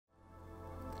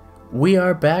We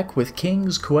are back with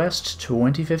King's Quest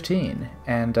 2015,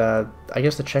 and I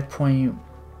guess the checkpoint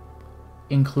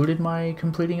included my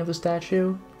completing of the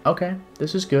statue. Okay,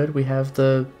 this is good. We have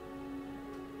the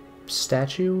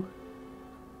statue,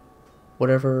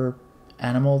 whatever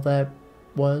animal that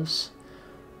was,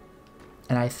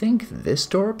 and I think this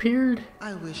door appeared?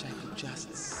 I wish I could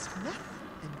just snap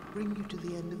and bring you to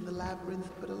the end of the labyrinth,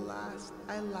 but alas,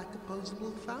 I lack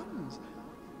opposable thumbs.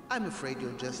 I'm afraid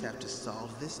you'll just have to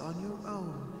solve this on your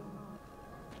own.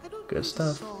 I don't Good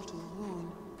stuff. Salt or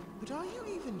wound, but are you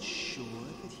even sure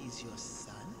that he's your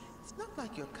son? It's not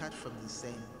like you're cut from the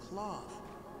same cloth.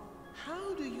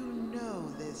 How do you know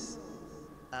this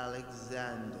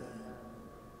Alexander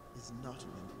is not an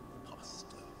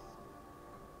imposter?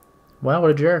 Wow,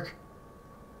 what a jerk.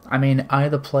 I mean, I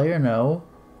the player know,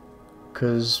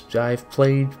 because I've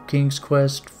played King's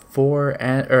Quest 4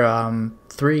 and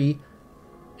 3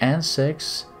 and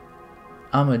 6.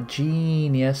 I'm a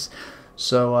genius.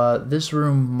 So this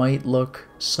room might look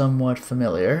somewhat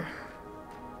familiar.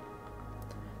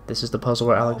 This is the puzzle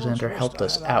where Alexander helped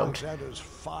us out. Alexander's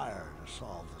fire to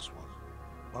solve this one,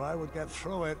 but I would get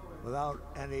through it without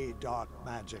any dark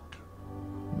magic.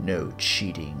 No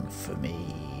cheating for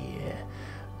me.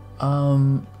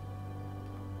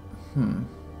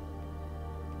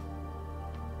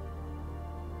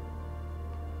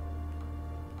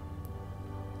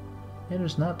 Yeah,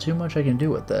 there's not too much I can do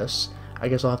with this. I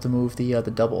guess I'll have to move the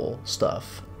double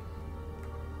stuff.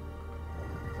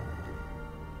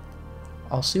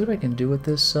 I'll see what I can do with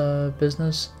this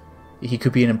business. He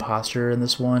could be an imposter in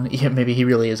this one. Yeah, maybe he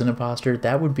really is an imposter.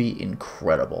 That would be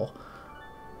incredible.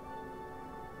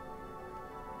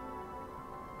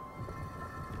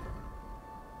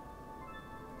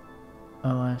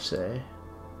 Oh, I see.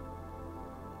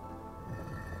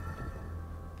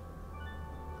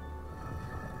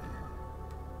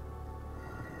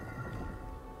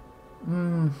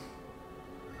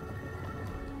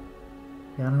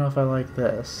 Yeah, I don't know if I like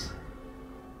this.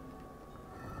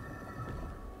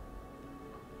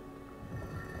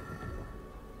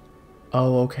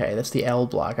 Oh, okay, that's the L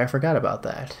block. I forgot about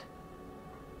that.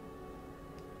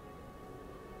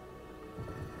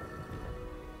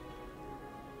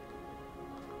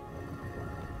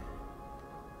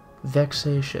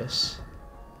 Vexatious.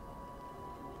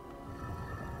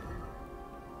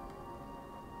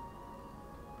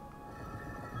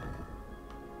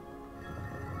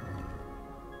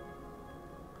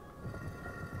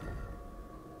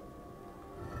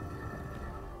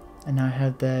 And now I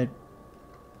have that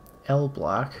L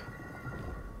block.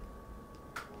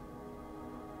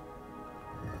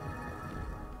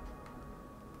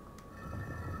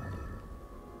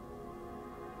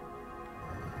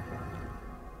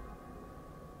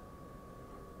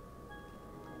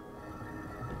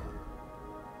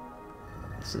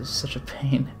 This is such a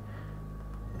pain.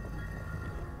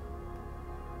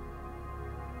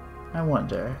 I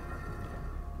wonder.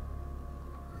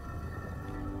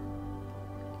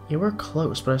 Yeah, we're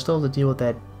close, but I still have to deal with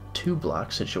that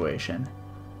 2-block situation.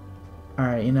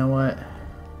 Alright, you know what?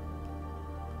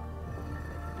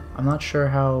 I'm not sure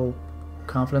how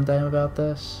confident I am about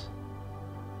this.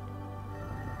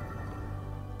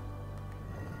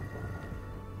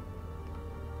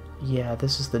 Yeah,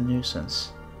 this is the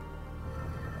nuisance.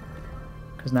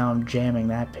 Because now I'm jamming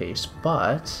that piece,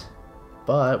 but,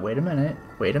 wait a minute,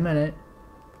 wait a minute.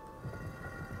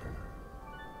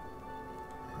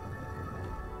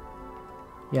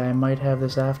 Yeah, I might have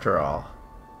this after all.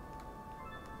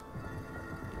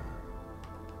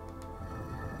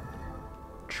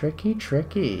 Tricky,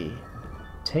 tricky.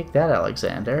 Take that,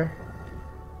 Alexander.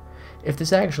 If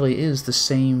this actually is the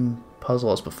same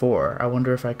puzzle as before, I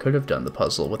wonder if I could have done the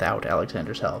puzzle without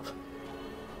Alexander's help.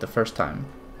 The first time.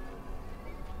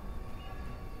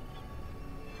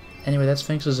 Anyway, that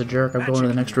Sphinx is a jerk. I'm going to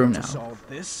the next room now. Solve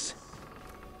this.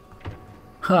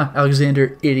 Huh,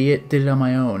 Alexander, idiot. Did it on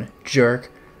my own. Jerk.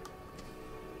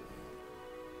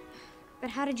 But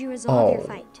how did you resolve your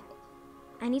fight?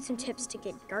 I need some tips to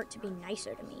get Gart to be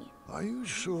nicer to me. Are you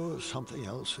sure something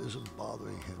else isn't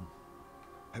bothering him?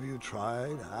 Have you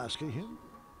tried asking him?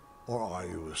 Or are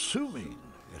you assuming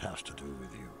it has to do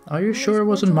with you? Are you sure it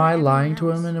wasn't my lying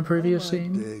to him in a previous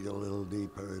scene? Dig a little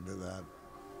deeper into that.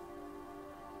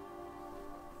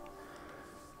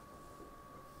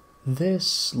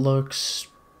 This looks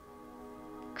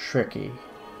tricky.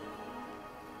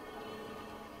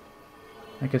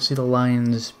 I can see the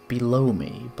lines below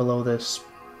me, below this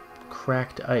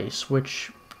cracked ice,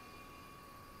 which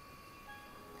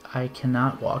I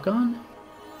cannot walk on?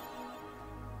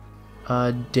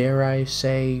 Dare I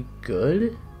say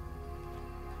good?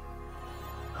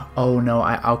 Oh no,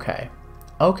 okay.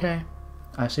 Okay.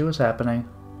 I see what's happening.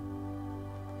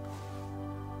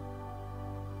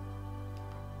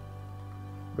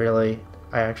 Really?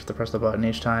 I actually have to press the button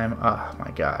each time? Oh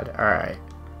my god. Alright.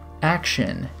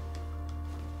 Action.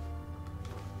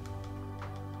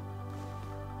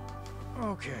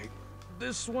 Okay,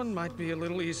 this one might be a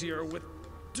little easier with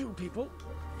 2 people.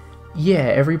 Yeah,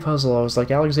 every puzzle I was like,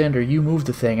 Alexander, you move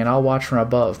the thing and I'll watch from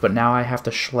above, but now I have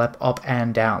to schlep up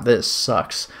and down. This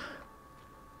sucks.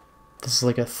 This is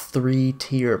like a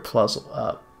 3-tier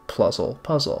puzzle.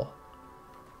 Puzzle.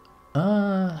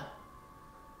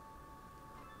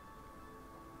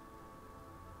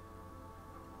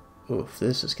 Oof,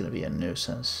 this is gonna be a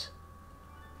nuisance.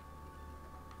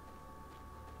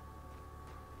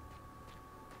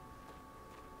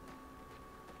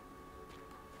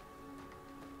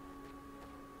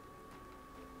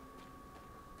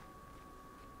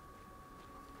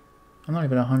 I'm not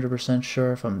even 100%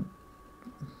 sure if I'm...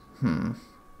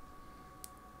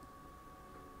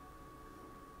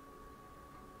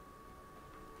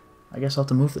 I guess I'll have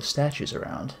to move the statues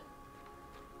around.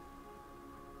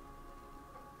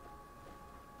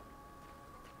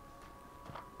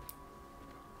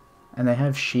 And they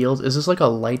have shields. Is this like a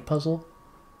light puzzle?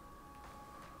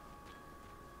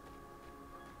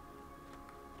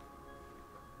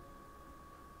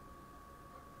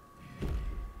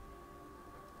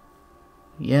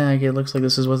 Yeah, it looks like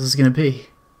this is what this is gonna be.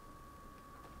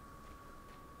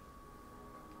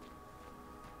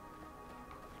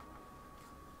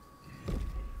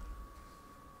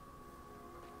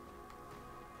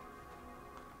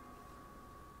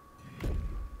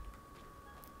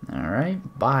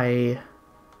 Alright, bye.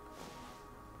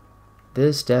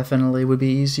 This definitely would be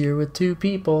easier with 2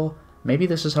 people. Maybe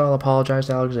this is how I'll apologize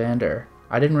to Alexander.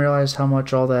 I didn't realize how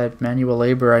much all that manual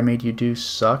labor I made you do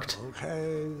sucked.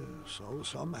 Okay, so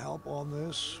some help on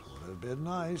this would have been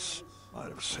nice. Might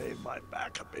have saved my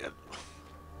back a bit.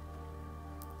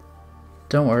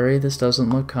 Don't worry, this doesn't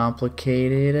look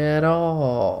complicated at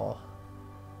all.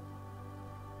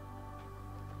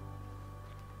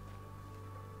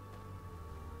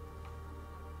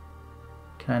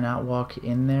 Can I not walk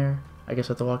in there? I guess I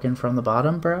have to walk in from the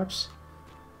bottom, perhaps?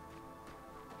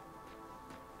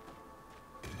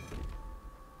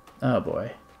 Oh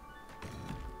boy.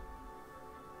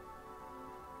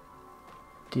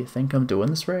 Do you think I'm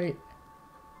doing this right?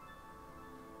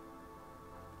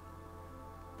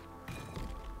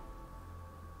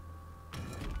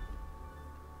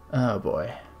 Oh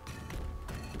boy.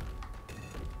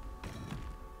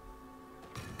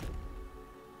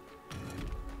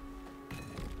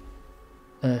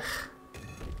 Ugh.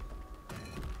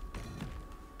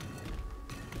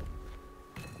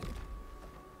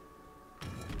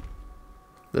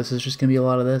 This is just gonna be a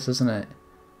lot of this, isn't it?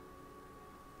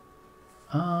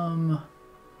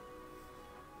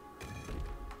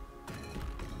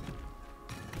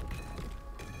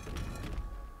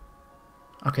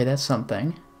 Okay, that's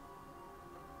something.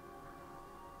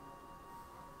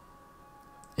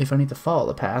 If I need to follow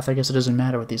the path, I guess it doesn't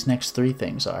matter what these next 3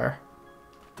 things are.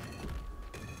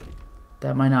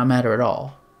 That might not matter at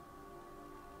all.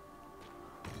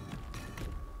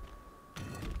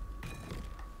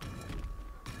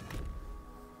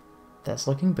 That's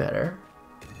looking better.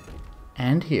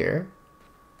 And here.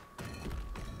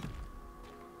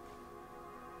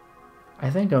 I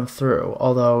think I'm through,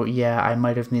 although, yeah, I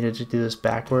might have needed to do this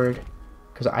backward,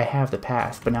 because I have the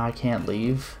path, but now I can't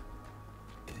leave.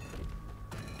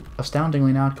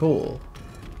 Astoundingly not cool.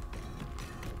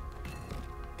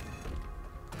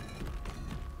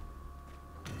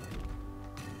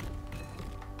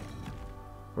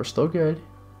 We're still good.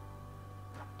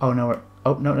 Oh, no, we're...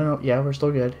 Oh, no, yeah, we're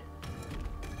still good.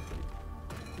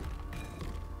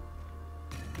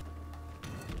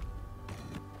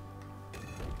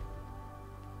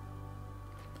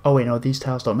 Oh wait, no, these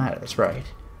tiles don't matter. That's right.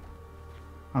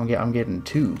 I'm getting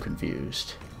too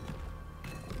confused.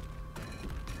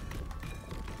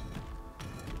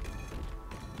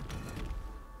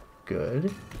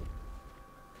 Good.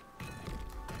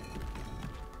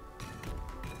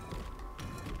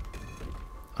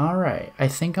 Alright, I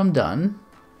think I'm done.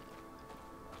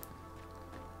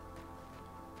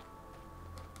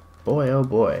 Boy, oh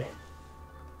boy.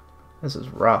 This is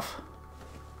rough.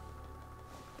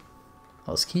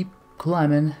 Let's keep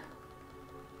climbing.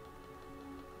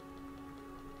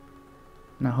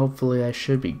 Now hopefully I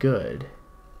should be good.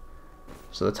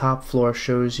 So the top floor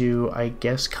shows you, I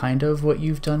guess, kind of what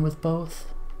you've done with both.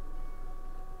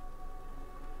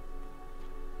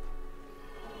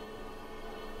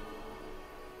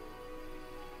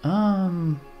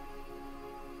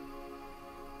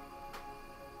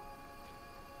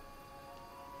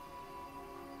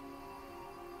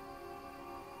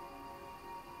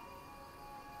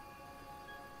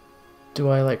 Do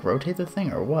I, like, rotate the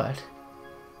thing or what?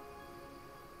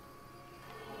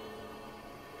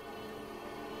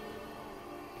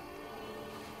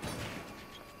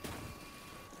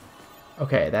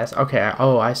 Okay, that's... Okay,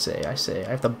 oh, I see. I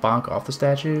have to bonk off the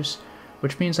statues,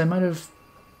 which means I might have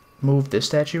moved this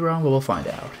statue wrong, but we'll find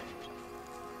out.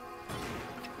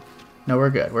 No, we're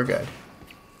good. We're good.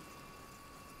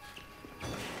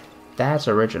 That's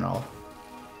original.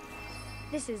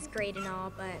 This is great and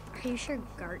all, but are you sure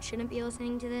Gart shouldn't be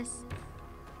listening to this?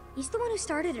 He's the one who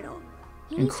started it all.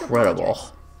 He needs to Incredible.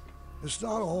 apologize. It's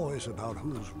not always about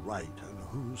who's right and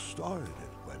who started it,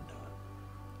 Gwenda.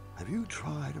 Have you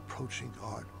tried approaching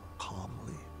art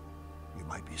calmly? You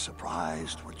might be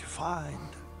surprised what you find.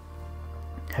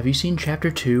 Have you seen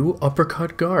Chapter 2?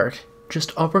 Uppercut Gart.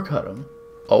 Just uppercut him.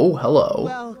 Oh, hello.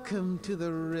 Welcome to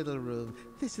the riddle room.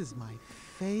 This is my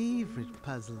favorite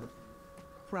puzzle.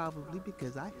 Probably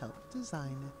because I helped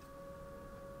design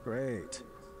it. Great.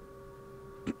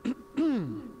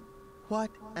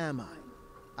 What am I?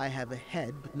 I have a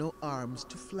head but no arms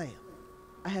to flail.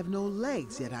 I have no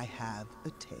legs, yet I have a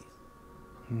tail.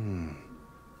 And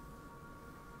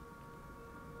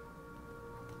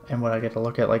what, I get to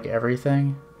look at, like,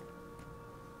 everything?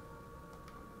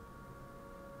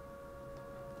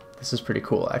 This is pretty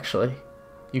cool, actually.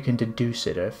 You can deduce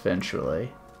it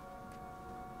eventually.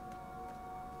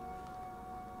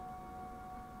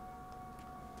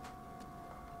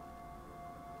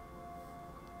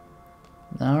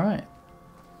 Alright.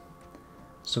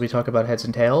 So we talk about heads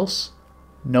and tails.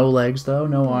 No legs, though.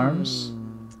 No arms.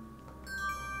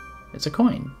 It's a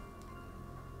coin.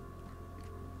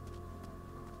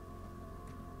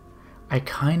 I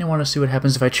kind of want to see what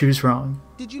happens if I choose wrong.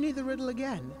 Did you need the riddle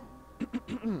again?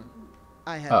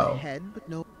 I have Oh. a head but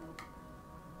no...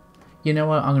 You know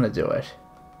what? I'm going to do it.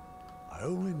 I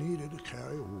only needed to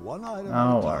carry one item Oh, at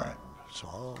a alright. time,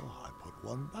 so I put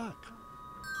one back.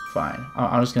 Fine.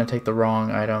 I'm just going to take the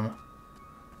wrong item.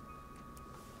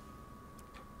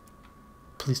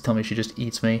 Please tell me she just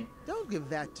eats me. Don't give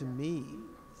that to me.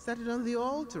 Set it on the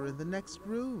altar in the next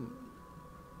room.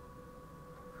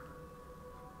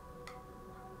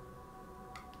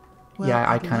 Yeah,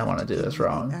 I I'd kinda love wanna do give this you the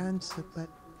wrong. Answer, but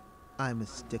I'm a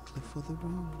stickler for the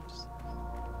rules.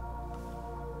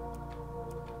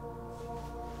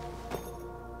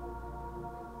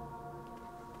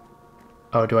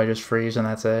 Oh, do I just freeze and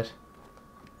that's it?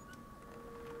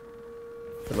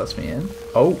 It lets me in?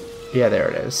 Oh, yeah, there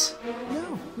it is.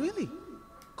 No, really.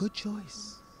 Good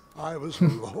choice. I was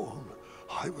alone.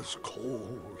 I was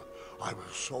cold. I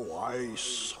was so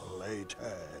isolated.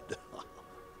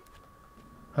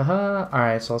 Haha,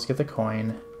 alright, so let's get the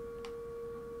coin.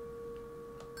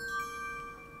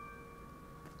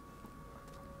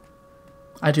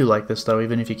 I do like this though,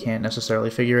 even if you can't necessarily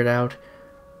figure it out,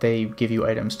 they give you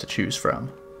items to choose from.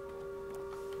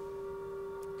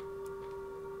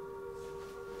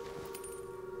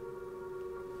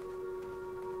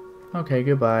 Okay,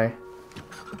 goodbye.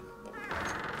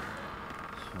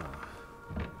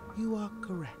 You are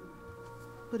correct.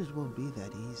 But it won't be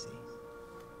that easy.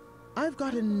 I've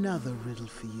got another riddle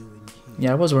for you in here.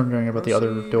 Yeah, I was wondering about the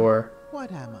other door.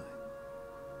 What am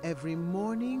I? Every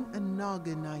morning a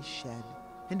noggin I shed,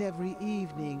 and every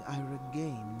evening I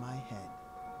regain my head.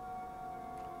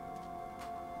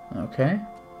 Okay.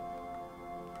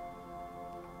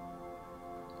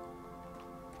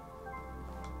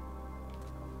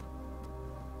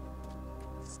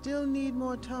 Still need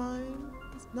more time?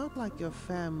 It's not like your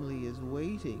family is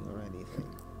waiting or anything.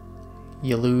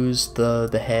 You lose the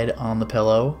head on the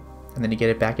pillow, and then you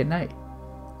get it back at night.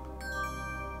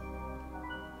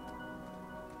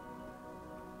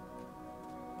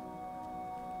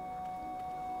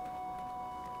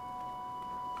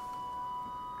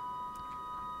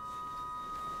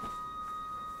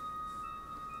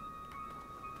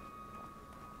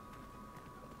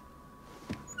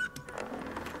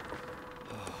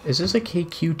 Is this a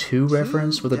KQ2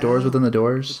 reference with the doors within the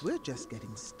doors? But we're just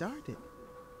getting started.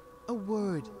 A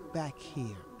word back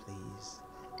here, please.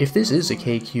 If this is a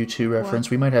KQ2 reference,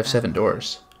 we might have 7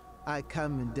 doors. I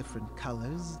come in different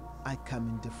colors. I come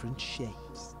in different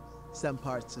shapes. Some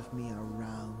parts of me are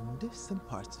round, some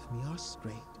parts of me are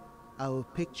straight. Our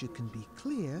picture can be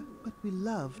clear, but we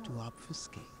love to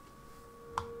obfuscate.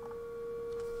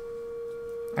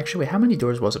 Actually, wait, how many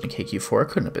doors was it in KQ4? It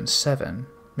couldn't have been 7.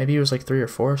 Maybe it was like 3 or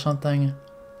 4 or something.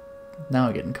 Now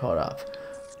I'm getting caught up.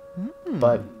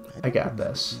 But I don't got remember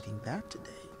this. reading that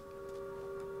today.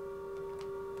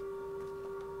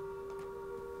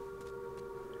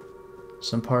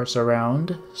 Some parts are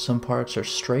round, some parts are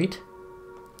straight.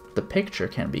 The picture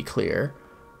can be clear,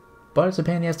 but it's a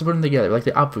pain in the ass to put them together, like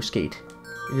the obfuscate.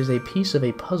 It is a piece of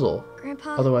a puzzle,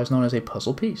 Grandpa, otherwise known as a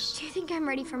puzzle piece. do you think I'm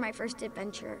ready for my first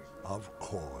adventure? Of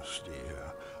course,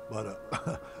 dear.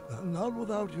 But not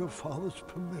without your father's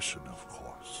permission, of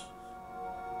course.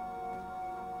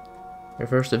 Your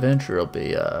first adventure will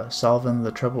be solving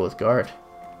the trouble with Gart.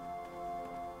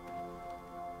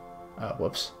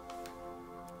 Whoops.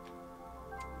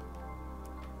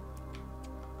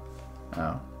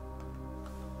 Oh.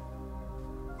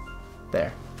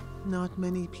 There. Not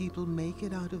many people make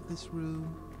it out of this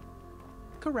room.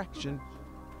 Correction.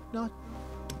 Not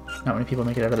Not many people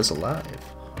make it out of this alive.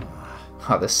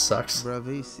 Oh, this sucks.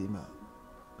 bravissimo.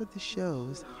 But the show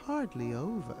is hardly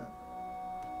over.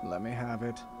 Let me have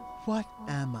it. What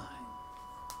am I?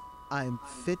 I'm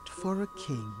fit for a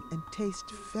king and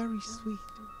taste very sweet.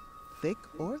 Thick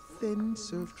or thin,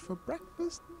 served for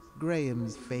breakfast,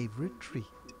 Graham's favorite treat.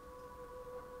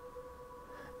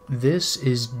 This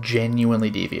is genuinely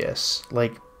devious.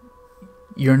 Like,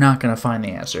 you're not gonna find the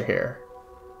answer here.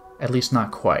 At least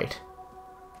not quite.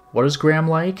 What is Graham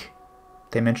like?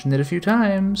 They mentioned it a few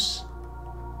times.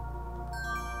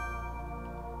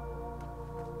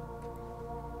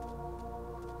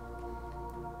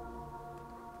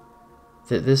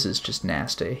 This is just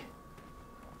nasty.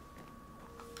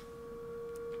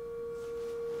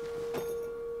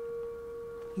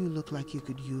 You look like you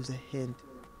could use a hint.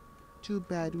 Too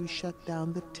bad we shut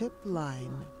down the tip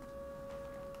line.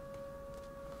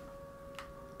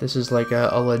 This is like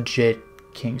a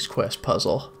legit King's Quest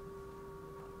puzzle.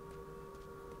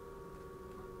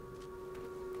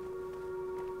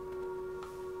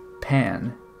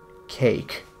 Pan.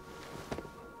 Cake.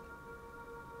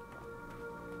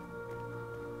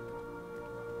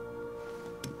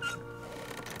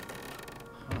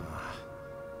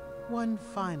 One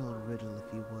final riddle,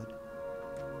 if you would.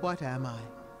 What am I?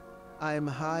 I am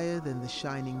higher than the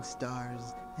shining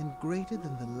stars and greater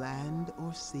than the land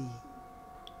or sea.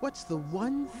 What's the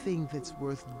one thing that's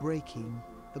worth breaking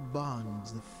the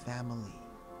bonds of family?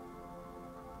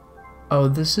 Oh,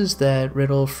 this is that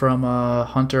riddle from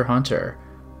Hunter x Hunter.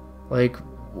 Like,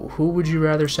 who would you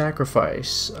rather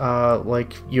sacrifice?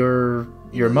 Like your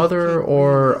mother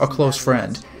or a close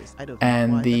friend?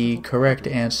 And the correct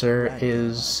answer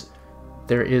is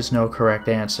there is no correct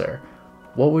answer.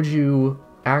 What would you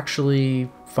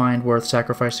actually find worth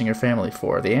sacrificing your family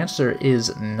for? The answer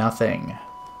is nothing.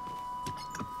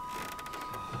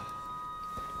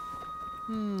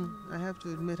 I have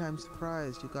to admit I'm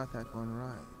surprised you got that one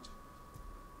right.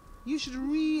 You should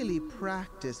really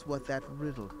practice what that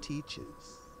riddle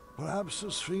teaches. Perhaps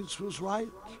the Sphinx was right.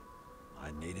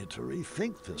 I needed to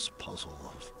rethink this puzzle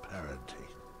of parenting.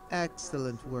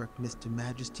 Excellent work, Mr.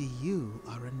 Majesty. You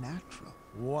are a natural.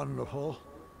 Wonderful.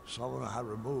 Someone had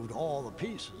removed all the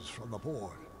pieces from the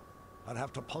board. I'd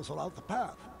have to puzzle out the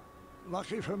path.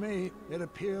 Lucky for me, it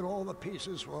appeared all the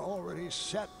pieces were already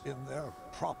set in their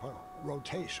proper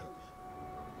rotation.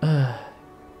 No.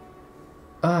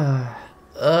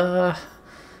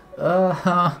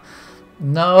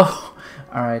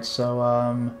 Alright,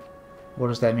 so, what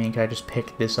does that mean? Can I just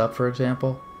pick this up, for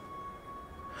example?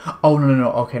 Oh,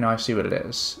 no. Okay, no, I see what it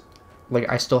is. Like,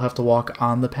 I still have to walk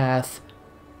on the path,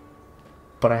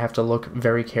 but I have to look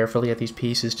very carefully at these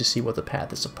pieces to see what the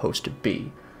path is supposed to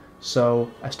be.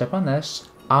 So, I step on this,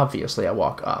 obviously I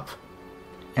walk up.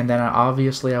 And then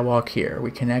obviously I walk here.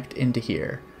 We connect into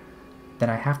here. Then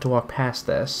I have to walk past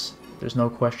this. There's no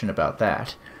question about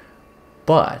that.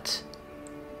 But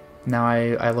now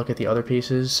I look at the other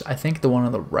pieces. I think the one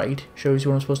on the right shows you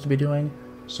what I'm supposed to be doing.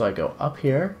 So I go up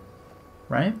here,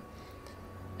 right?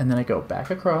 And then I go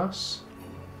back across.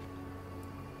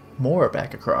 More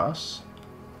back across.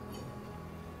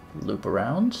 Loop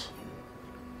around.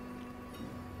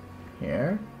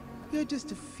 Here. You're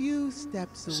just a few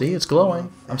steps away. See, it's from your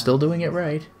glowing. I'm still doing it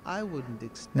right. I wouldn't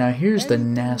expect Now here's the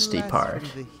anything nasty less part.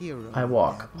 from the hero I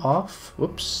walk again. off.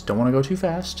 Whoops, don't want to go too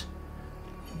fast.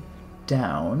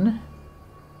 Down.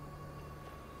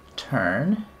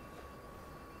 Turn.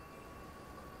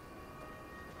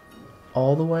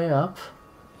 All the way up.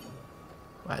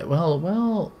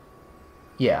 Well,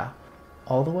 yeah.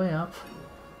 All the way up.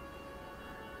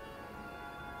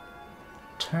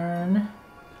 Turn.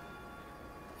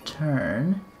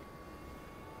 Turn.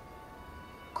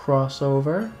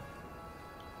 Crossover.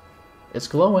 It's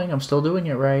glowing. I'm still doing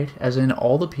it right. As in,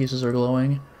 all the pieces are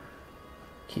glowing.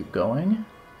 Keep going.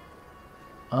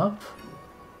 Up.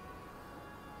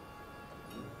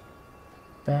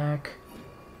 Back.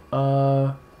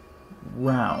 Round.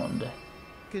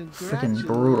 Freaking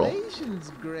brutal.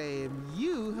 Congratulations, Graham.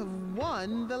 You have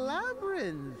won the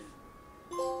labyrinth.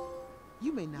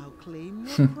 You may now claim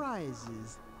your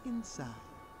prizes inside.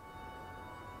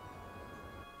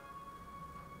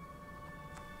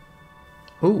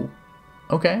 Ooh.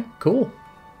 Okay, cool.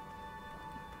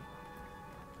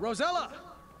 Rosella!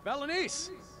 Valenice!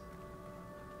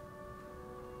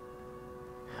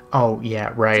 Oh,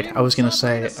 yeah, right. I was gonna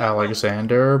say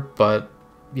Alexander, but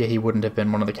yeah, he wouldn't have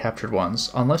been one of the captured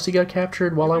ones. Unless he got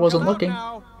captured while I wasn't looking.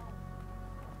 Now.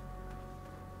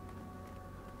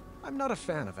 I'm not a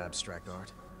fan of abstract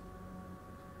art.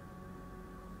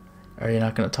 Are you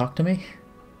not gonna talk to me?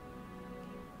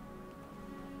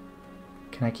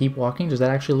 Can I keep walking? Does that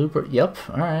actually loop? Yep,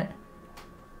 alright.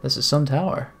 This is some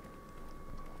tower.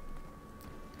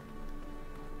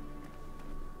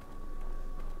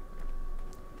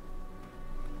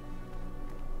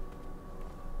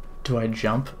 Do I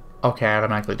jump? Okay, I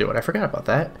automatically do it. I forgot about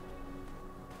that.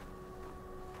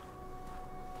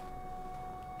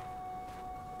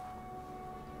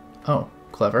 Oh,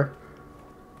 clever.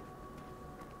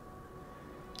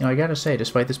 You know, I gotta say,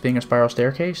 despite this being a spiral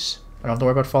staircase, I don't have to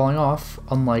worry about falling off,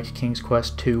 unlike King's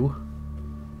Quest 2.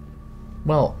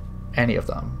 Well, any of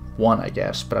them. 1, I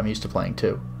guess, but I'm used to playing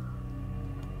 2.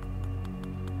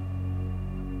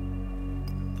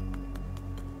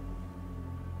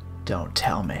 Don't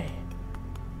tell me.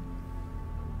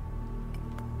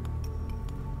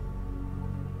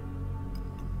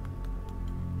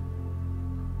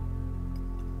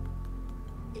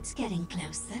 It's getting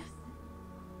closer,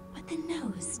 but the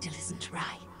nose still isn't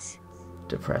right.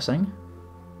 Depressing.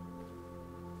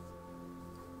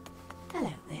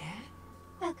 Hello there.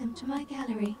 Welcome to my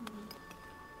gallery.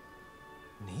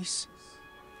 Niece?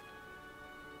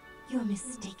 You're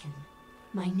mistaken.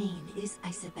 My name is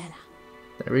Isabella.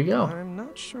 There we go. I'm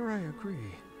not sure I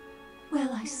agree. Well,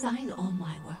 I sign all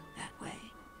my work that way,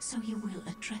 so you will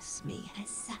address me as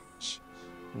such.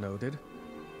 Noted.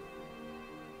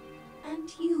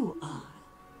 And you are?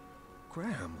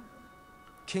 Graham.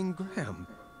 King Graham.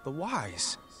 The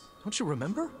Wise. Don't you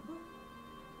remember?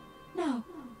 No.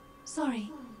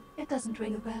 Sorry. It doesn't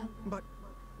ring a bell. But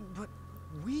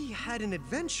we had an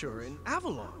adventure in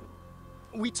Avalon.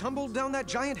 We tumbled down that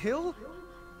giant hill?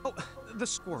 Oh, the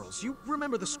squirrels. You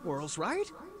remember the squirrels,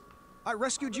 right? I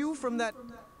rescued you from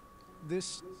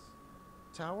this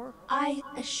tower? I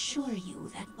assure you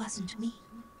that wasn't me.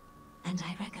 And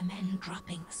I recommend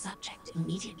dropping the subject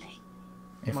immediately.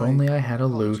 If only I had a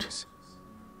loot.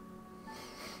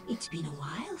 It's been a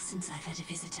while since I've had a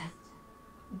visitor.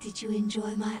 Did you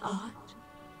enjoy my art?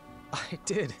 I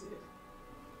did.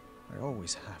 I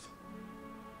always have.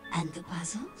 And the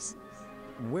puzzles?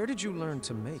 Where did you learn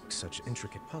to make such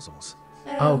intricate puzzles?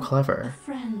 Oh, clever. A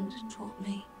friend taught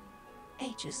me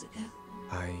ages ago.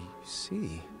 I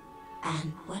see.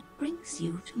 And what brings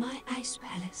you to my ice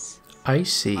palace? I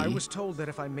see. I was told that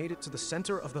if I made it to the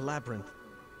center of the labyrinth,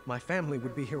 my family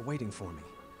would be here waiting for me.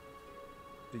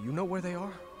 Do you know where they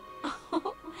are?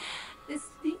 Oh, the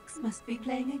Sphinx must be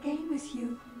playing a game with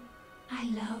you. I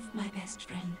love my best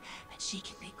friend, but she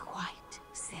can be quite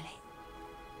silly.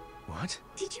 What?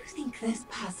 Did you think those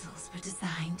puzzles were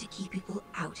designed to keep people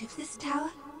out of this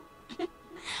tower?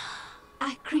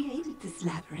 I created this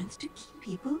labyrinth to keep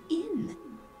people in.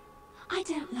 I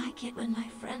don't like it when my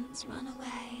friends run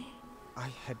away. I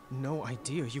had no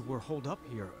idea you were holed up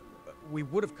here. We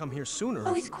would have come here sooner.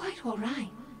 Oh, it's quite all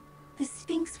right. The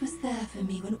Sphinx was there for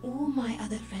me when all my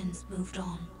other friends moved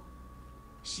on.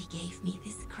 She gave me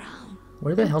this crown.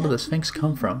 Where the hell did the Sphinx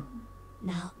come from?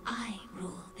 Now I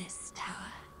rule this tower.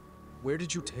 Where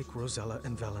did you take Rosella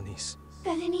and Valenice?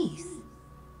 Valenice?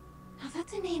 Now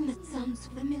that's a name that sounds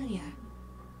familiar.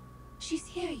 She's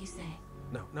here, you say?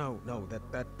 No,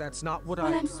 that's not what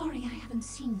Well, I'm sorry I haven't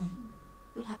seen them.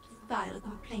 You'll have to file a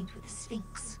complaint with the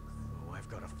Sphinx. Oh, I've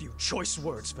got a few choice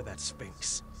words for that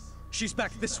Sphinx. She's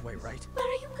back this way, right? Where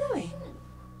are you going?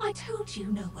 I told you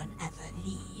no one ever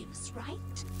leaves, right?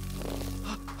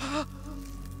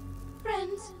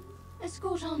 Friends,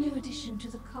 escort our new addition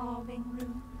to the carving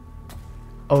room.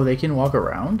 Oh, they can walk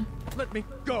around? Let me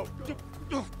go.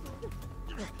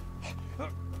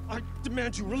 I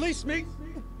demand you release me.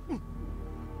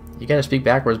 You gotta speak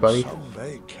backwards, buddy. Some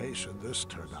vacation this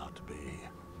turned out to be.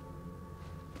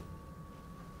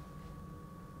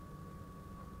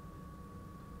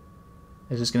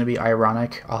 Is this gonna be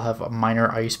ironic? I'll have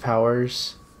minor ice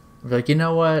powers. I'll be like, you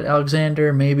know what,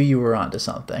 Alexander? Maybe you were onto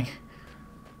something.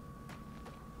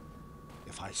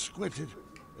 If I squinted,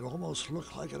 it almost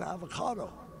looked like an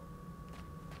avocado.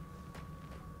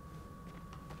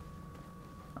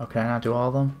 Oh, can I not do all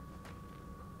of them?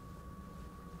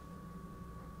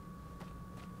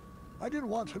 I didn't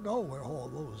want to know where all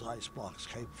those ice blocks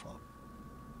came from.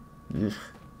 Ugh.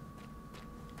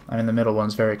 I mean, the middle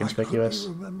one's very conspicuous. I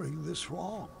could be remembering this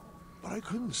wrong, but I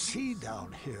couldn't see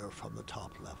down here from the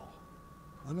top level.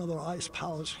 Another Ice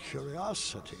Palace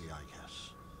curiosity, I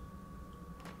guess.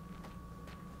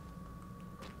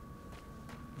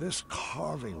 This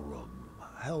carving room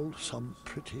held some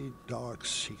pretty dark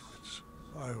secrets.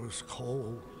 I was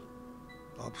cold,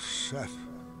 upset,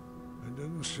 and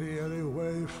didn't see any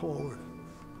way forward.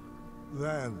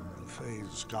 Then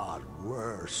things got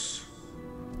worse.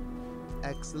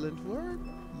 Excellent work.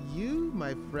 You,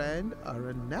 my friend, are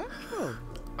a natural.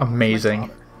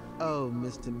 Amazing. Oh,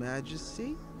 Mr.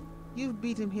 Majesty, you've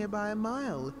beat him here by a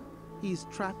mile. He's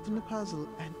trapped in a puzzle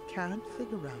and can't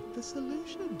figure out the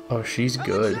solution. Oh, she's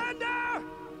good. Alexander!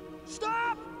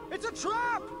 Stop! It's a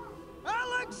trap!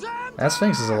 Alexander! That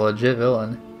Sphinx is a legit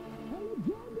villain.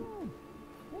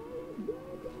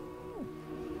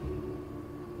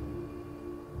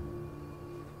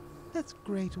 That's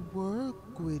great work,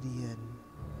 Gwydion.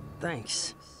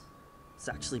 Thanks. It's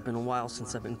actually been a while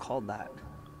since I've been called that.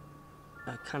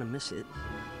 I kind of miss it.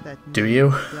 That Do name you?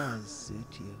 does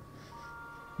suit you.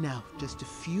 Now, just a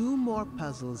few more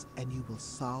puzzles and you will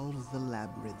solve the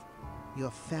labyrinth.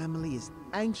 Your family is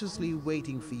anxiously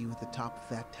waiting for you at the top of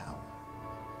that tower.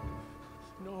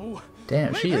 No.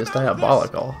 Damn, she Leave is him out of this!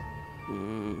 diabolical.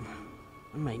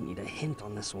 I might need a hint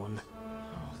on this one.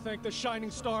 Oh, thank the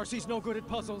shining stars he's no good at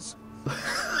puzzles.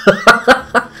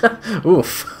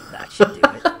 Oof. That should do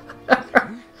it.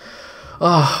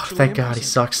 Oh, thank God he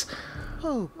sucks.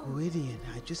 Oh, Gwydion,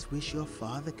 I just wish your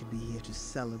father could be here to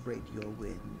celebrate your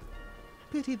win.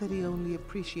 Pity that he only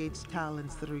appreciates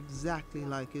talents that are exactly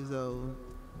like his own.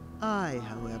 I,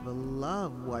 however,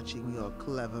 love watching your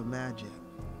clever magic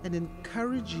and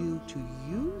encourage you to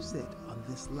use it on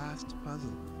this last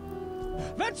puzzle.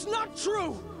 That's not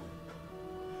true!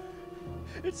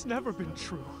 It's never been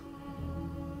true.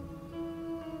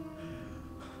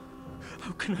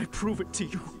 How can I prove it to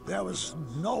you? There was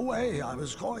no way I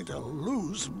was going to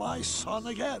lose my son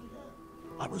again.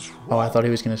 I was wrong. Oh, I thought he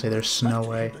was going to say there's no Left him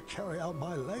way. to carry out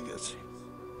my legacy.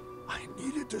 I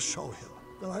needed to show him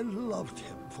that I loved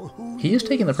him for who He is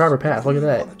taking the proper path. Look at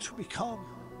that. wanted to become.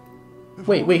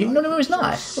 Wait, no, he's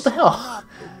not. What the hell? Snap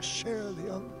and share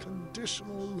the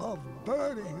unconditional love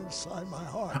burning inside my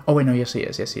heart. Oh, wait, no, yes, he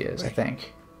is. Yes, he is, I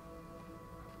think.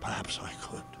 Perhaps I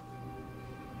could.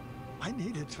 I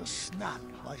needed to snap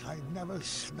like I never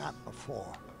snapped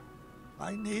before.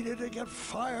 I needed to get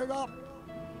fired up.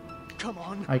 Come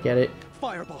on. I get it.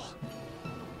 Fireball.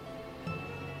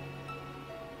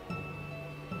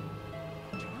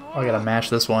 Oh, I gotta mash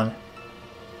this one.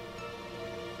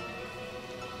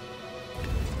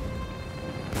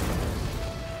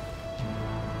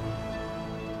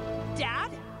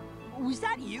 Dad? Was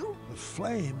that you? The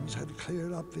flames had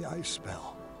cleared up the ice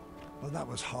spell, but that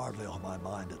was hardly on my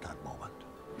mind at that moment.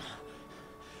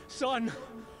 Son,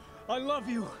 I love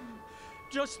you.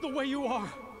 Just the way you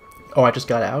are. Oh, I just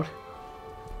got out?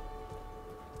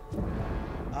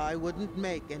 I wouldn't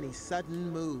make any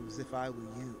sudden moves if I were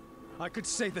you. I could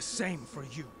say the same for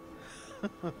you.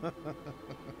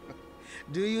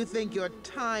 Do you think your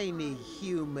tiny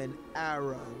human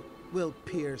arrow will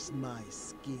pierce my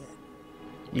skin?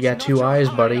 You got Not two your eyes,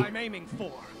 eye buddy. I'm aiming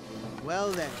for.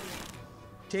 Well then,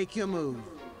 take your move.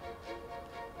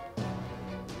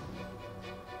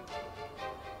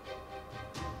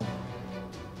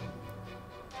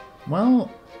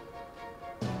 Well,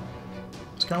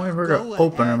 it's kind of weird for her to Go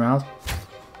open her ahead. mouth.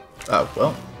 Oh,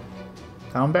 well.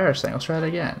 How embarrassing. Let's try it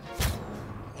again.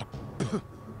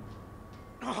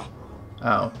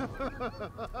 Oh.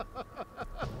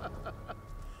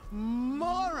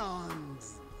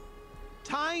 Morons!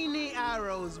 Tiny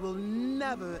arrows will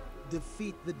never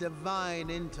defeat the divine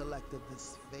intellect of the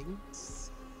Sphinx.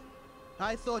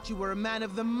 I thought you were a man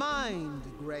of the mind,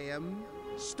 Graham.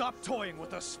 Stop toying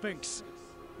with the Sphinx.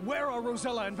 Where are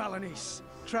Rosella and Valanice?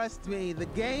 Trust me, the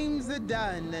games are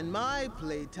done and my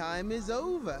playtime is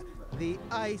over. The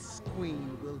Ice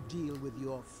Queen will deal with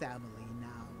your family now.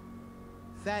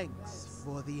 Thanks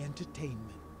for the entertainment.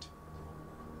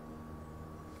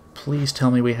 Please tell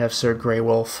me we have Sir Grey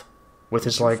Wolf with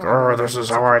his like, oh, this is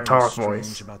how I talk voice.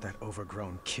 Strange about that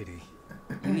overgrown kitty.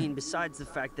 You mean besides the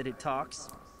fact that it talks,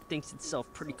 thinks itself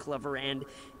pretty clever, and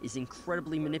is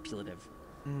incredibly manipulative?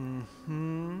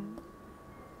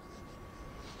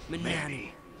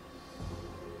 Manny.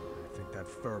 I think that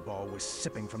furball was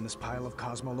sipping from this pile of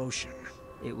Cosmolotion.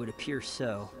 It would appear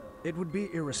so. It would be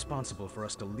irresponsible for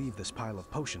us to leave this pile of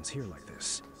potions here like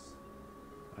this.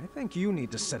 I think you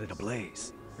need to set it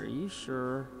ablaze. Are you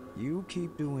sure? You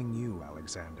keep doing you,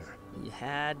 Alexander. You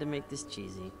had to make this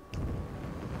cheesy.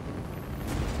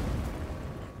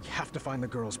 We have to find the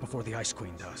girls before the Ice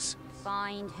Queen does.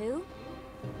 Find who?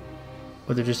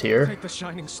 But they're just here? Thank the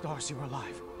shining stars you're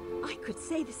alive. I could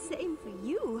say the same for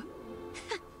you.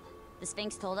 The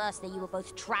Sphinx told us that you were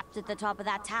both trapped at the top of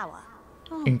that tower.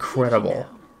 Oh, Incredible.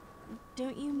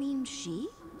 don't you mean she?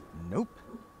 Nope.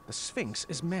 The Sphinx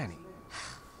is Manny.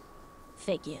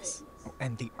 Figures. Oh,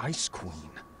 and the Ice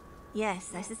Queen.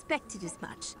 Yes, I suspected as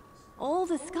much. All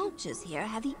the sculptures here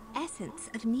have the essence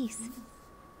of Nice.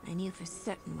 I knew for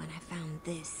certain when I found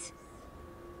this.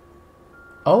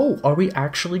 Oh, are we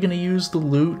actually going to use the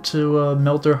loot to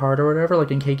melt her heart or whatever?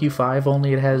 Like in KQ5,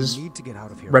 only it has We need to get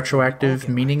out of here. retroactive All get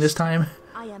meaning this ice. time?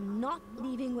 I am not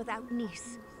leaving without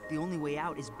Nice. The only way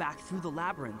out is back through the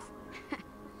labyrinth.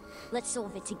 Let's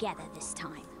solve it together this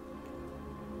time.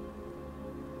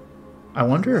 I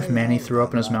wonder if Manny threw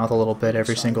up in his mouth a little bit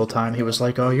every single time he was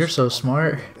like, oh, you're so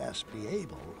smart. Best be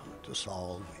able to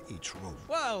solve each room.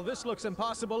 Well, this looks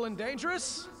impossible and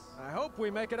dangerous. I hope we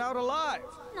make it out alive.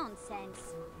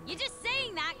 Nonsense. You're just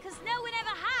saying that because no one ever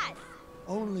has.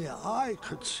 Only I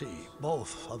could see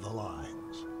both of the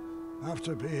lines.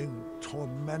 After being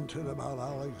tormented about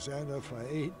Alexander for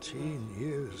 18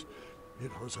 years, it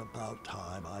was about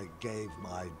time I gave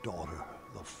my daughter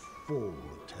the full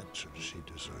attention she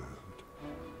deserved.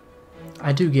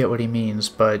 I do get what he means,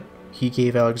 but he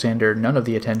gave Alexander none of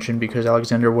the attention because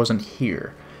Alexander wasn't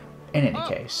here. In any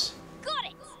case, Got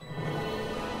it.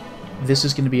 this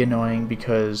is going to be annoying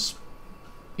because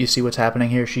you see what's happening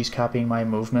here? She's copying my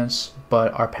movements,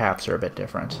 but our paths are a bit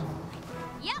different.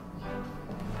 Yep.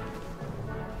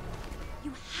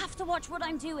 You have to watch what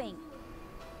I'm doing.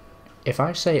 If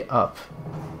I say up,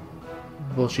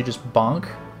 will she just bonk?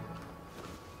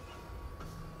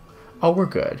 Oh, we're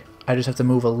good. I just have to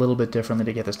move a little bit differently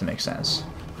to get this to make sense.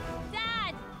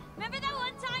 Dad, remember that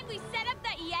one time we set up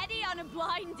that Yeti on a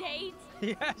blind date?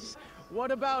 Yes. What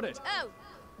about it? Oh,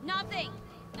 nothing.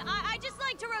 I just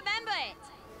like to remember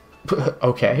it.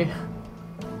 Okay.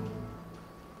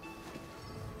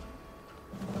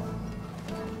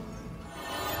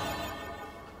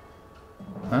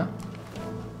 Huh?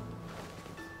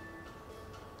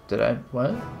 Did I...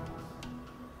 what?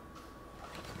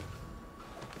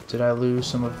 Did I lose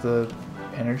some of the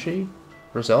energy?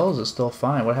 Roselle's is still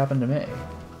fine. What happened to me?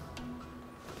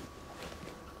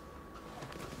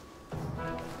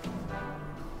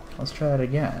 Let's try it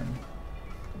again.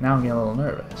 Now I'm getting a little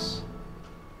nervous.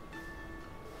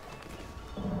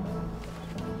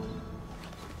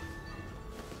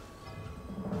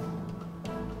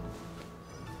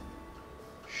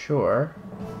 Sure.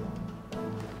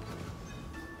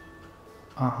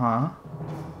 Uh-huh.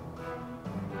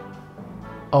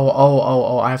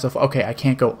 Oh, I have to... okay, I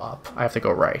can't go up. I have to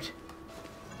go right.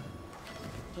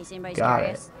 In case anybody's Got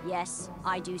curious, yes,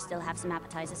 I do still have some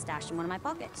appetizers stashed in one of my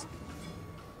pockets.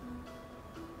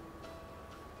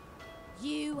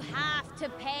 You have to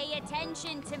pay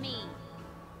attention to me.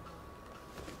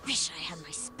 Wish I had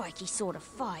my spiky sword of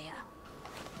fire.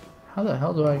 How the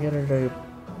hell do I get her to...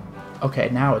 okay,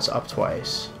 now it's up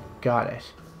twice. Got it.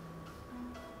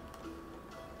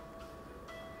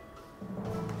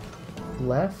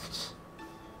 Left?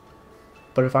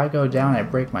 But if I go down, I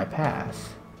break my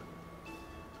path.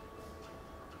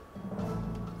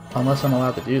 Unless I'm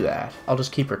allowed to do that. I'll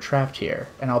just keep her trapped here,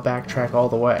 and I'll backtrack all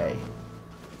the way.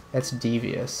 That's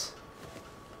devious.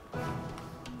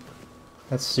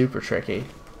 That's super tricky.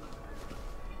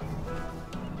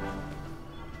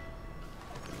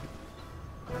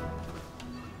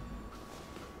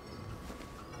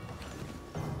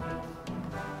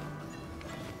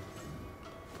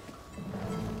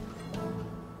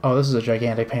 Oh, this is a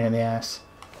gigantic pain in the ass.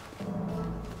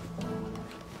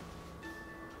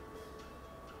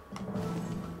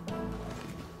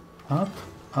 Up,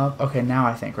 up. Okay, now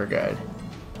I think we're good.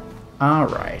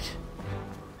 Alright.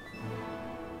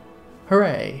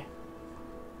 Hooray.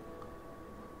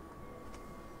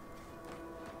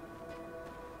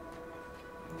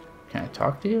 Can I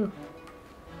talk to you?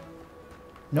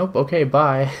 Nope, okay,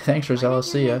 bye. Thanks, Rosella,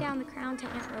 see ya. Down the crown to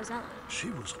Aunt Rosella. She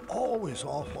was always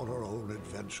off on her own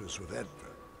adventures with Edgar.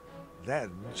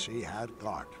 Then she had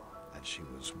Gart, and she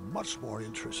was much more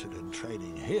interested in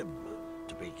training him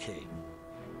to be king.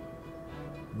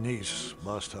 Nice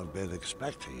must have been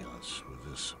expecting us with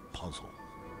this puzzle.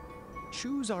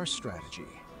 Choose our strategy.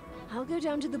 I'll go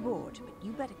down to the board, but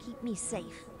you better keep me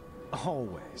safe.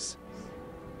 Always.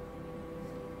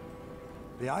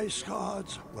 The Ice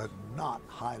Guards were not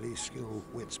highly skilled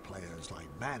wits players like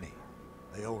Manny.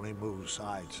 They only moved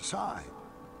side to side,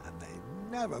 and they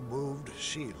never moved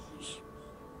shields.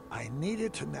 I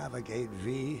needed to navigate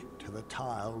V to the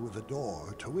tile with the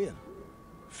door to win.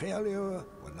 Failure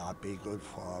would not be good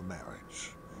for our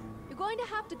marriage. You're going to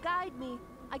have to guide me.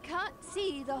 I can't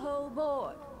see the whole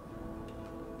board.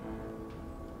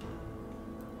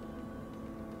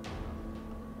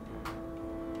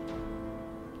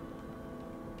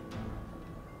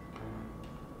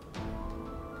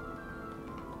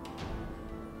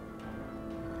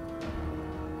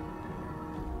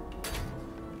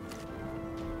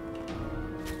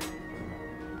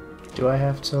 Do I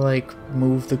have to, like,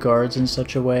 move the guards in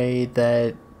such a way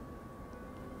that...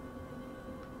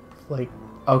 Like...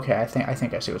 Okay, I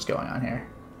think I see what's going on here.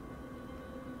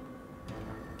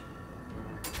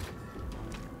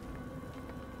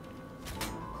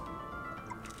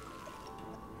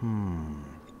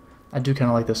 I do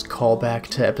kind of like this callback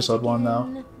to episode 1,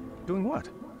 though. Doing what?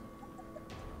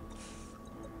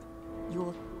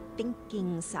 Your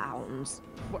thinking sounds.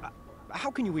 Well, how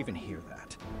can you even hear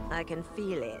that? I can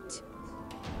feel it.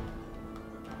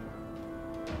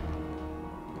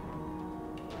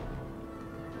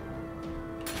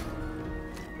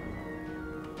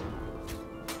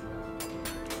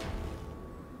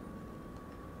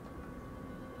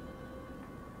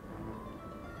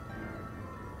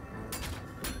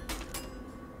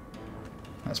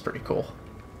 That's pretty cool.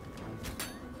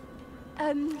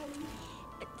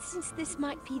 Since this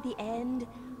might be the end,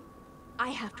 I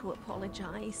have to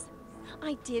apologize.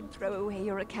 I did throw away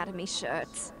your Academy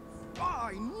shirts.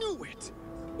 I knew it!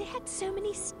 They had so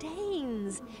many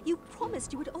stains. You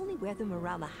promised you would only wear them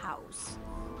around the house.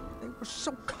 They were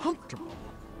so comfortable.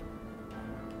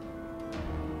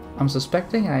 I'm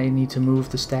suspecting I need to move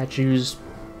the statues...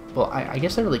 Well, I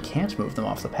guess I really can't move them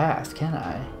off the path, can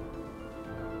I?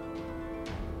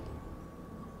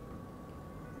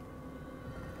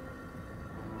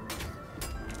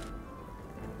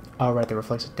 Oh, right, that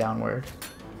reflects it downward.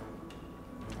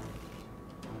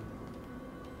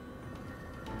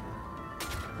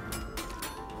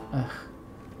 Ugh.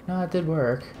 No, it did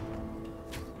work.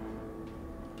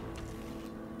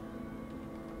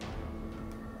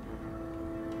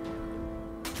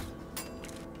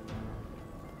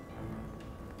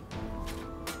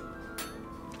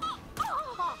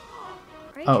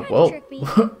 Oh,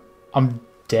 whoa. I'm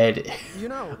dead. You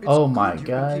know, it's oh my good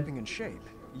god. Keeping in shape.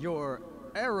 Your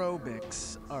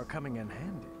aerobics are coming in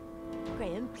handy.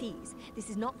 Graham, please, this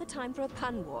is not the time for a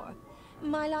pun war.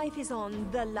 My life is on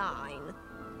the line.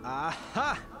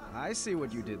 Aha! I see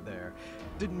what you did there.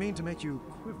 Didn't mean to make you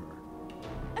quiver.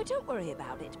 Oh, don't worry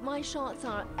about it. My shots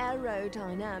are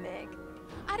aerodynamic.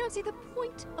 I don't see the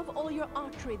point of all your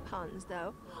archery puns,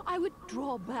 though. I would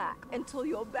draw back until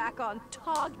you're back on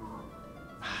target.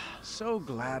 So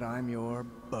glad I'm your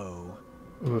bow.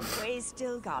 Oof. We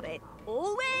still got it.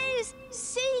 Always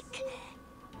seek...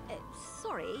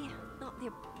 sorry, not the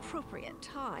appropriate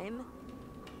time.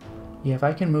 Yeah, if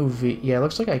I can move V... Yeah, it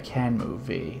looks like I can move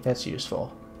V. That's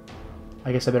useful.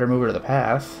 I guess I better move her to the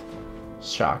path.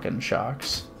 Shocking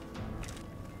shocks.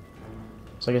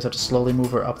 So I guess I have to slowly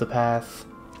move her up the path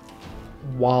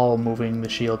while moving the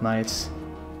Shield Knights.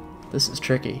 This is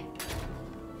tricky.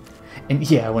 And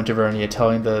yeah, I went to Vernia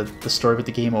telling the story with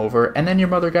the game over, and then your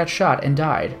mother got shot and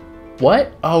died.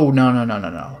 What? Oh, no, no, no, no,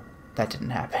 no. That didn't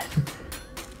happen.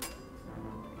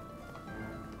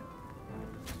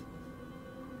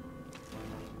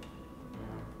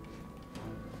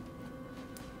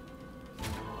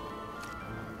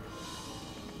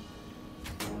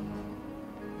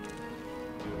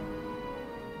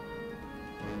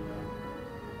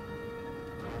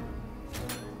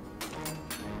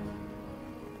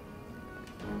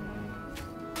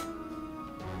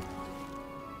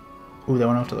 Ooh, that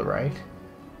went off to the right.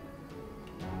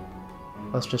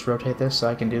 Let's just rotate this so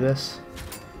I can do this.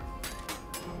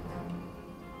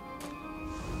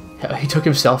 He took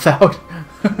himself out.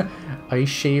 Ice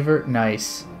Shaver,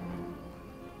 nice.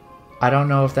 I don't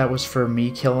know if that was for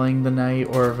me killing the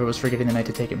knight or if it was for getting the knight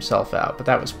to take himself out, but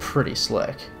that was pretty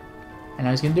slick. And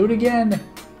now he's gonna do it again.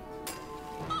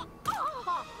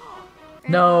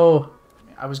 No!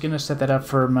 I was gonna set that up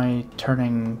for my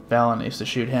turning Valenies to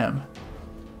shoot him.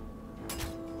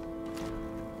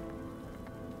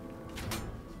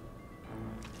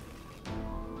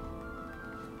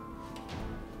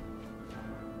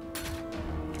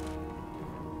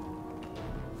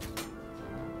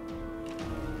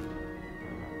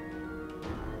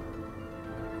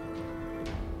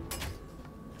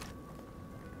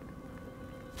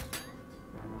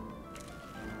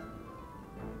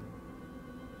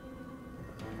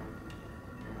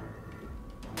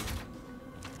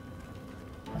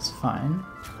 That's fine.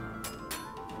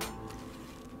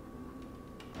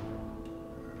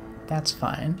 That's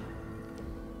fine.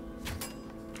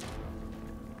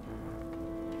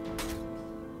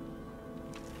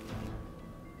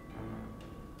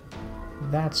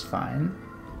 That's fine.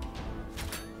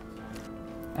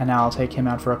 And now I'll take him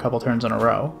out for a couple turns in a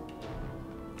row.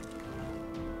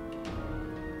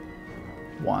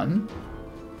 1.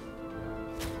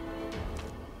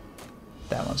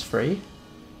 That one's free.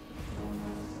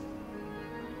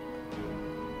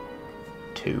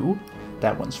 2.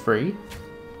 That one's free.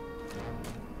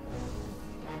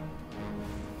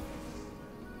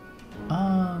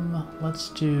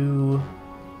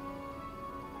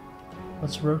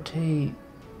 let's rotate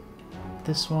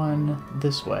this one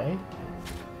this way.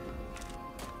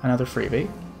 Another freebie.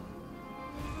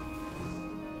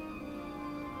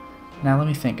 Now let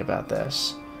me think about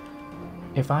this.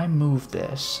 If I move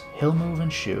this, he'll move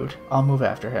and shoot. I'll move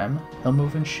after him. He'll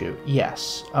move and shoot.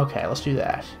 Yes. Okay, let's do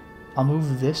that. I'll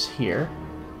move this here.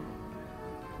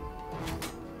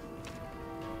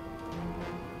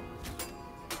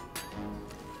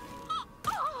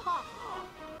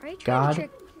 God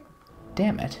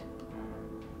damn it.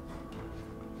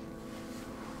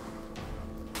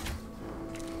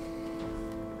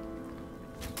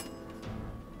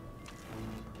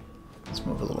 Let's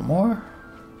move a little more.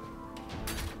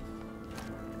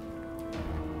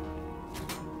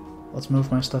 Let's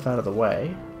move my stuff out of the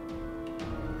way.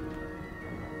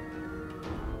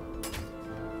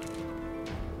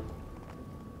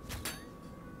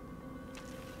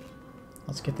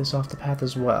 Let's get this off the path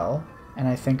as well. And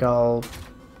I think I'll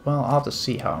have to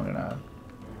see how I'm gonna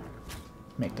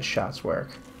make the shots work.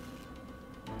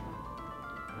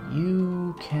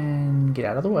 You can get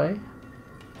out of the way.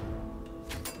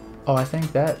 Oh, I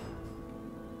think that...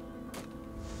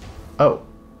 Oh,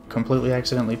 completely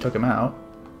accidentally took him out.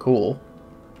 Cool.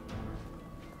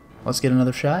 Let's get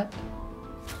another shot.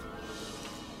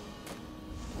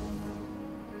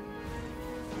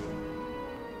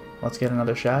 Let's get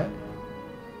another shot.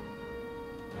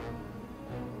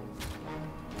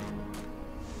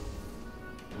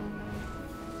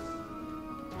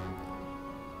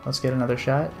 Let's get another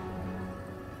shot.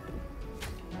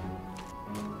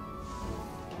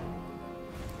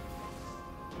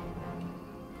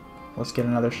 Let's get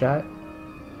another shot.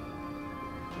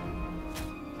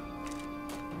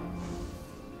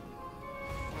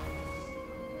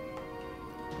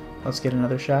 Let's get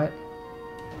another shot.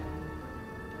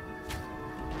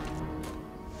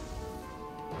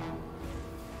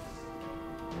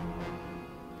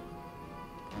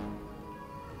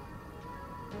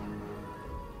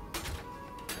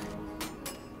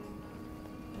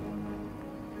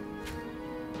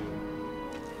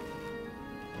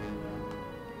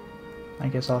 I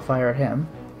guess I'll fire at him.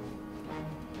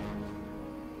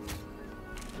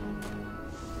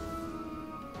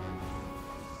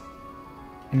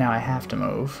 And now I have to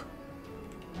move.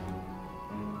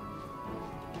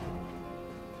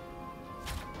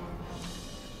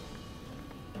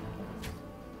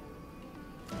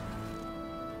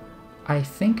 I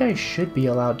think I should be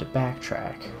allowed to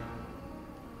backtrack.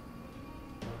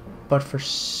 But for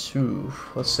Sue,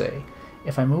 let's see.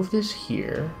 If I move this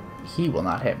here, he will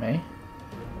not hit me.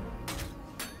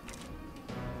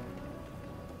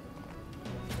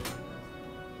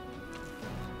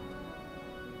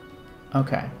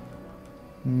 Okay.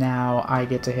 Now I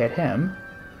get to hit him.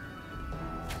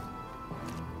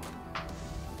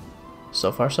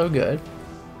 So far, so good.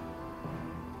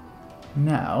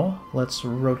 Now, let's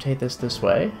rotate this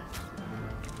way.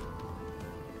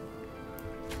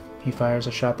 He fires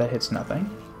a shot that hits nothing.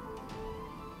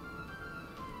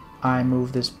 I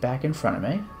move this back in front of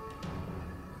me.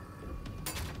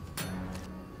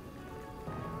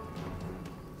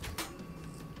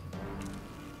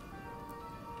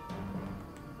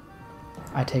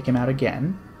 I take him out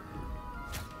again.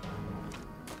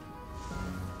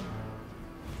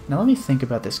 Now let me think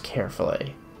about this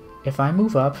carefully. If I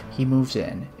move up, he moves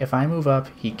in. If I move up,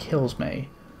 he kills me.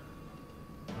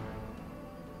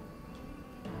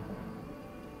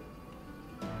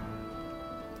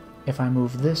 If I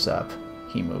move this up,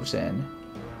 he moves in.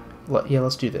 Yeah,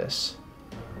 let's do this.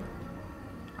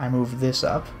 I move this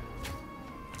up.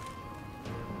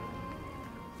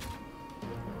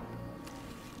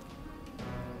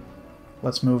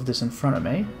 Let's move this in front of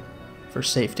me for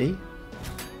safety.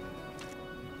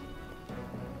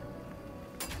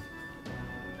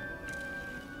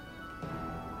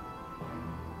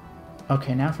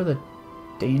 Okay, now for the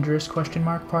dangerous question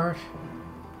mark part.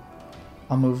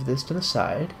 I'll move this to the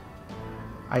side.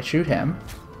 I shoot him.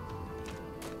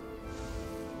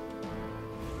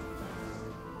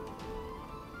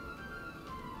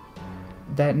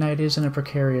 That knight is in a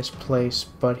precarious place,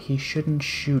 but he shouldn't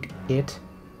shoot it.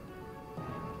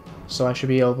 So I should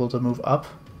be able to move up.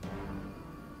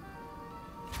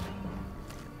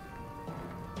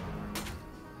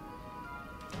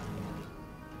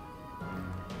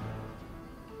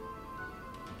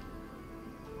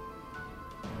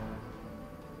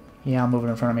 Yeah, I'll move it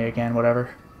in front of me again, whatever.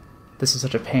 This is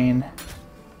such a pain.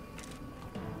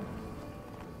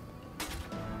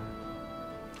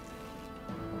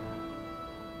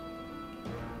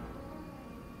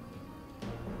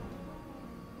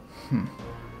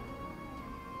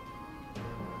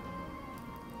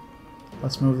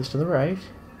 Let's move this to the right.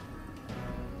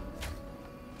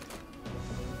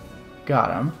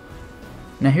 Got him.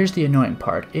 Now here's the annoying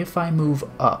part. If I move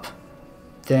up,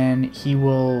 then he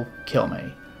will kill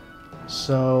me.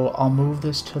 So I'll move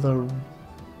this to the...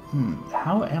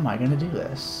 how am I going to do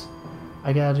this?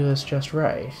 I gotta do this just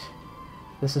right.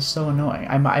 This is so annoying.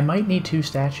 I might need 2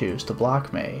 statues to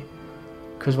block me.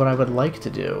 Because what I would like to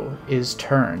do is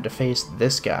turn to face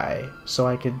this guy so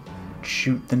I could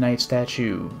shoot the knight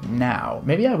statue now.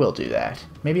 Maybe I will do that.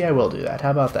 Maybe I will do that.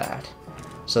 How about that?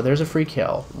 So there's a free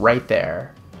kill right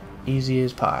there. Easy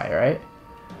as pie, right?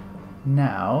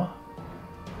 Now,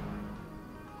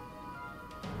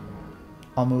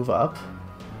 I'll move up.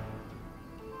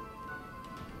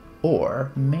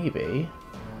 Or maybe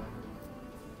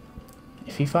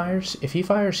if he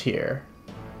fires here,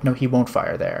 no, he won't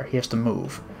fire there. He has to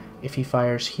move. If he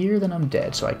fires here, then I'm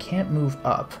dead, so I can't move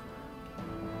up.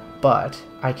 But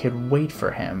I could wait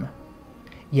for him.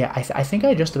 Yeah, I think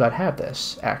I just about have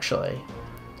this, actually.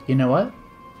 You know what?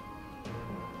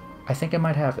 I think I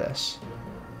might have this.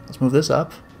 Let's move this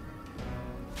up.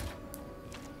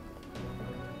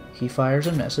 He fires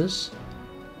and misses.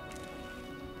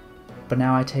 But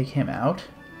now I take him out.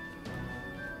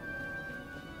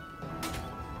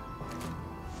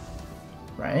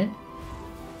 Right?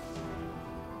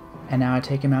 And now I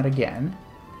take him out again.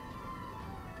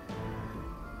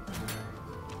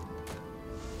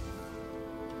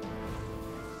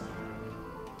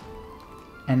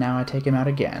 And now I take him out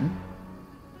again.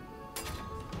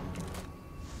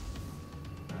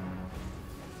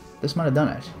 This might have done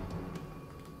it.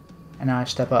 And now I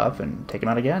step up and take him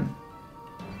out again.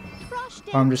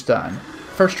 Or I'm just done.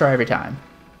 First try every time.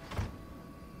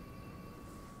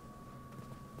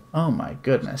 Oh my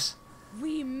goodness.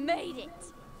 We made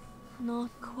it! Not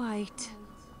quite.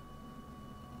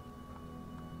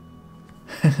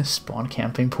 Spawn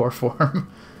camping, poor form.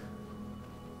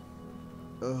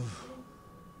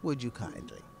 Would you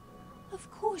kindly? Of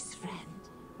course, friend.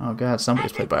 Oh god,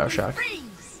 somebody's played Bioshock.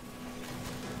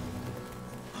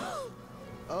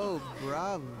 Oh,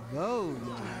 bravo,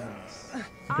 Miles.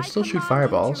 You can still shoot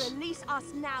fireballs. To release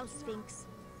us now, Sphinx.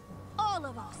 All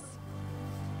of us.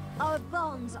 Our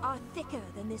bonds are thicker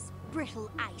than this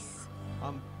brittle ice.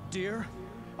 Dear,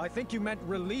 I think you meant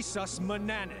release us,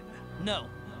 Mananan. No,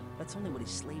 that's only what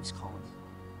his slaves call him.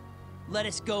 Let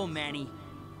us go, Manny.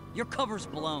 Your cover's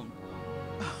blown.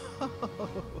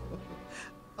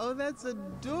 Oh, that's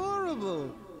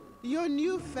adorable. Your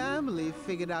new family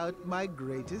figured out my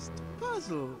greatest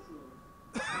puzzle.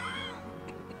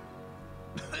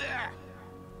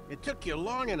 It took you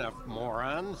long enough,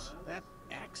 morons. That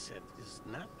accent is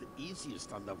not the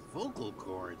easiest on the vocal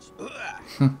cords.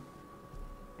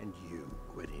 And you,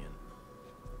 Gwydion.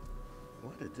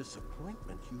 What a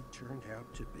disappointment you turned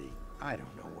out to be. I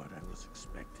don't know what I was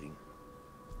expecting.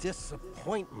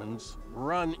 Disappointments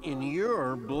run in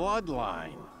your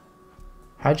bloodline.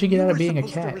 How'd you get out of being a cat?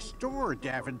 You were supposed to restore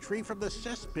Daventry from the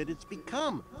cesspit it's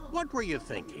become. What were you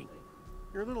thinking?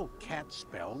 Your little cat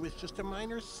spell was just a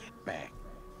minor setback.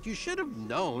 You should have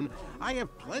known I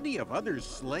have plenty of other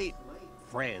slate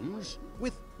friends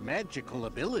with magical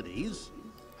abilities.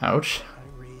 Ouch.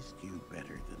 I raised you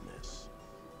better than this.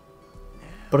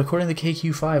 But according to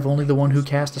KQ5, only the one who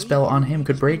cast a spell on him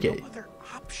could break it. No other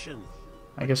option.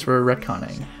 I guess we're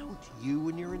retconning. You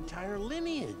and your entire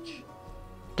lineage.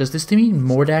 Does this mean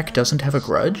Mordak doesn't have a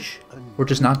grudge? We're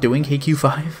just not doing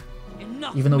KQ5?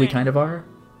 Enough, even though we man. kind of are?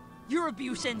 Your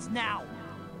abuse ends now.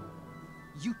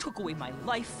 You took away my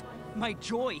life, my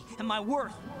joy, and my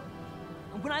worth.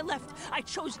 And when I left, I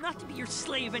chose not to be your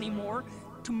slave anymore,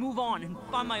 to move on and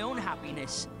find my own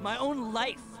happiness, my own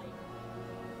life.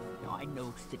 Now I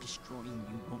know that destroying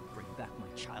you won't bring back my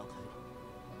childhood.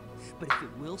 But if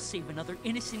it will save another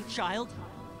innocent child,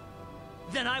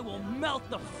 then I will melt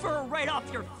the fur right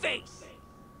off your face!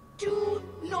 Do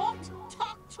not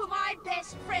talk to my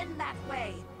best friend that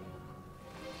way!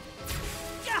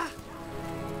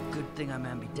 Good thing I'm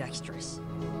ambidextrous.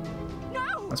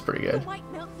 No! That's pretty good. The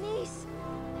White Milk Niece!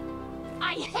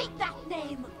 I hate that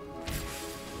name!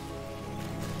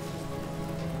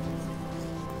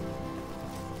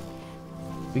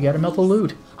 We gotta melt the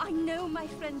loot. I know my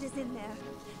friend is in there.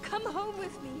 Come home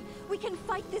with me. We can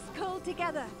fight this cold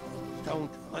together.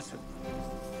 Don't listen.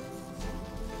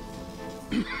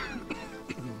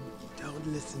 Don't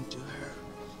listen to her.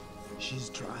 She's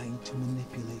trying to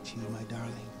manipulate you, my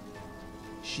darling.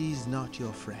 She's not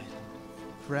your friend.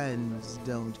 Friends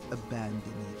don't abandon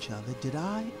each other. Did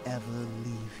I ever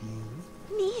leave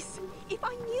you? Niece, if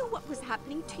I knew what was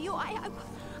happening to you, I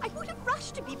would have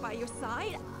rushed to be by your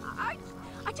side.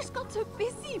 I just got so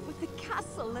busy with the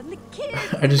castle and the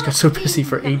kids. I just got so busy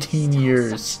for 18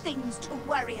 years. Such things to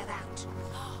worry about.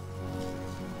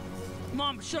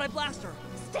 Mom, should I blast her?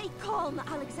 Stay calm,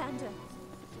 Alexander.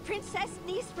 Princess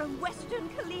niece from Western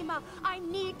Kalima, I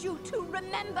need you to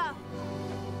remember.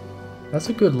 That's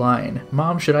a good line.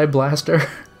 Mom, should I blast her?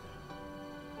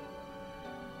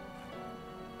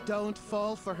 Don't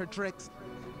fall for her tricks.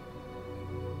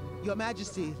 Your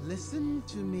Majesty, listen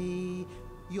to me.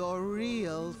 Your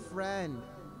real friend.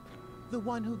 The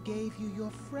one who gave you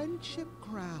your friendship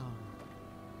crown.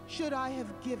 Should I have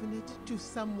given it to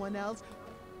someone else?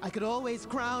 I could always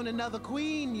crown another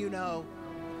queen, you know.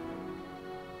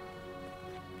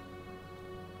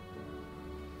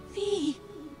 V,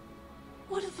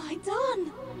 what have I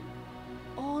done?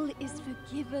 All is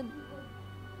forgiven.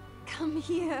 Come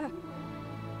here.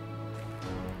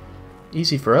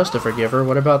 Easy for us to forgive her.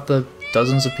 What about the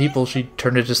dozens of people she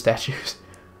turned into statues?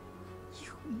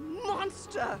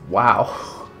 Monster!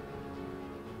 Wow.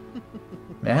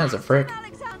 Man, that's a frick.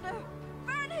 Alexander,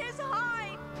 burn his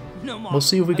hide. No, Mom. We'll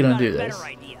see if we can I've got undo a this. better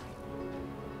idea.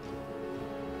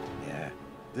 Yeah,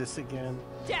 this again?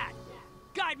 Dad,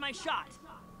 guide my shot.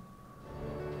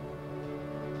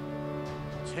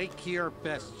 Take your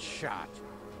best shot,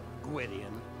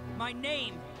 Gwydion. My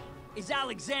name is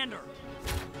Alexander.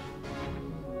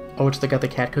 Oh, it's got the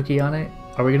cat cookie on it?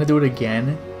 Are we gonna do it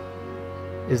again?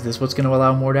 Is this what's gonna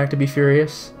allow Mordak to be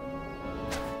furious?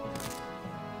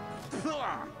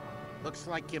 Looks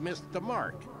like you missed the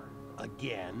mark.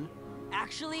 Again?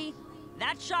 Actually,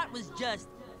 that shot was just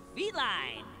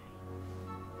feline.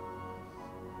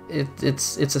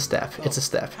 It's a step. It's a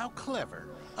step. How clever.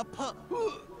 A pup.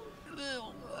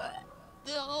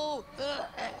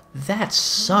 That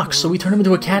sucks. So we turned him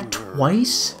into a cat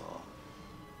twice?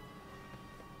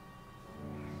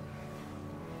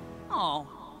 Oh,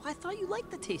 I thought you liked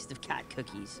the taste of cat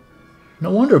cookies. No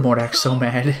wonder Mordak's so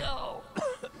mad.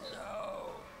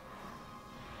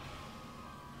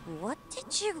 What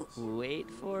did you... Wait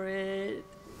for it.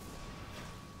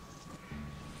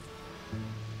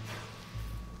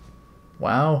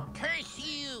 Wow. Curse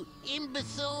you,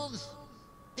 imbeciles!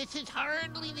 This is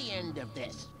hardly the end of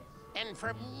this. And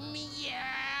from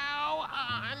meow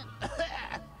on...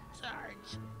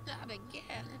 Sarge, not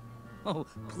again. Oh,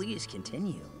 please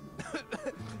continue.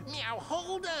 Now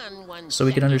hold on one So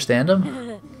we can understand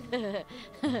him?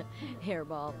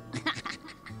 Hairball.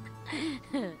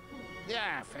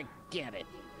 Ah, forget it.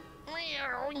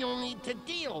 You'll need to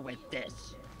deal with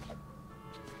this.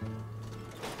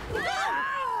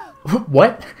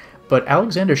 What? But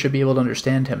Alexander should be able to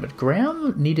understand him, but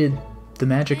Graham needed the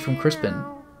magic from Crispin.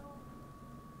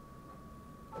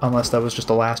 Unless that was just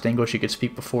the last English he could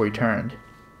speak before he turned.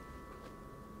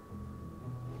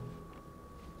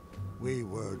 We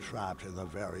were trapped in the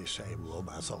very same room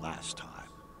as the last time.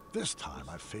 This time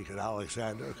I figured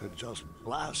Alexander could just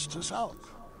blast us out.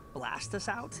 Blast us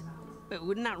out? But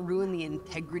wouldn't that ruin the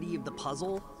integrity of the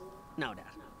puzzle? No, Dad.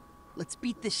 Let's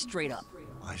beat this straight up.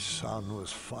 My son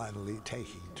was finally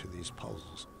taking to these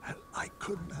puzzles, and I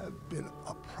couldn't have been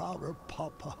a prouder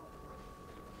papa.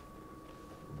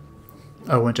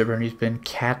 Oh, Winterburn, been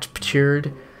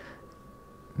captured.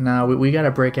 Now we gotta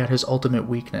break out his ultimate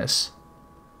weakness.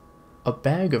 A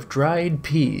bag of dried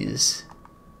peas.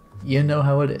 You know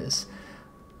how it is.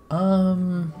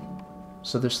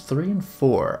 So there's 3 and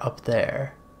 4 up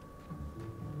there.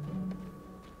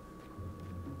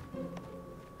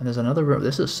 And there's another room.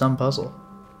 This is some puzzle.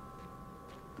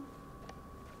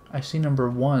 I see number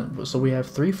 1. So we have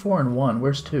 3, 4, and 1.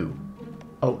 Where's 2?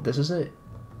 Oh, this is it.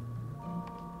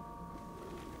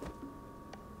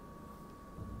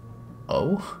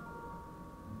 Oh?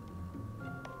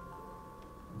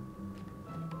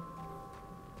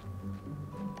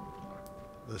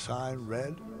 The sign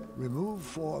read, "Remove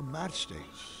 4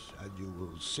 matchsticks, and you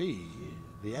will see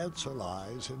the answer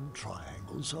lies in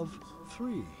triangles of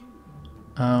 3.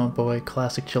 Oh boy,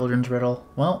 classic children's riddle.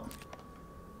 Well,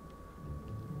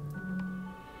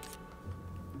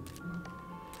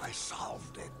 I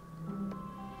solved it.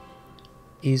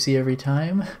 easy every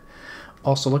time.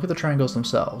 Also, look at the triangles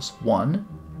themselves. 1,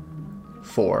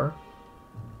 4,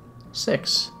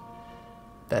 6.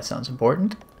 That sounds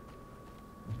important.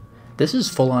 This is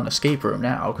full-on escape room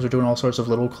now, because we're doing all sorts of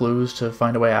little clues to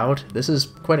find a way out. This is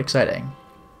quite exciting.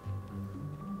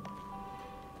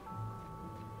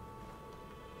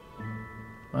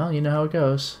 Well, you know how it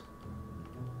goes.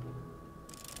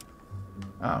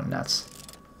 Oh, nuts.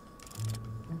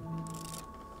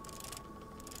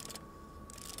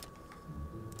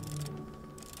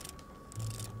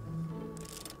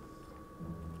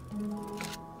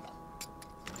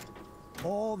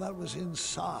 All that was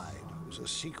inside was a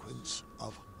sequence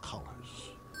of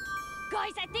colors.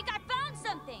 Guys, I think I found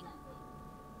something.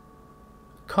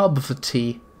 Cob for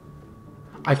tea.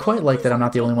 I quite like that I'm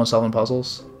not the only one solving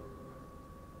puzzles.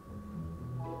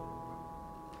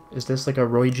 Is this like a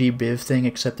Roy G. Biv thing,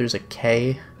 except there's a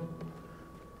K?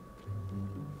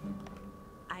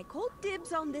 I call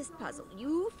dibs on this puzzle.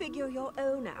 You figure your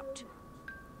own out.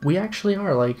 We actually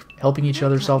are, like, helping each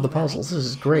other solve the puzzles. This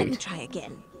is great. Let me try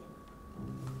again.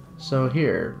 So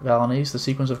here, Valenice, the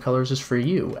sequence of colors is for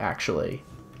you, actually.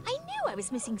 I knew I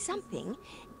was missing something.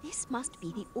 This must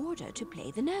be the order to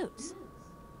play the notes.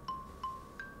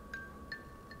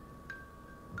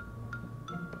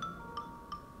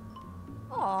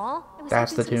 Aw, I was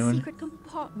That's the hoping some tune. secret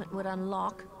compartment would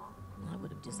unlock. I would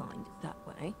have designed it that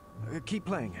way. Keep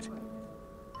playing it.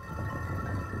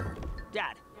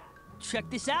 Dad, check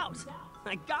this out.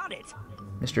 I got it.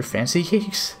 Mr. Fancy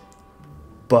Cakes?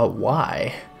 But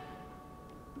why?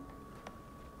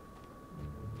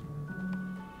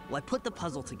 Well, I put the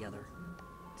puzzle together.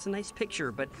 It's a nice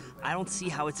picture, but I don't see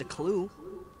how it's a clue.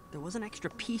 There was an extra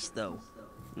piece, though.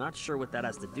 Not sure what that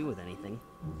has to do with anything.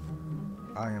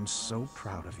 I am so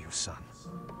proud of you, son.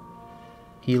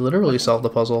 He literally solved the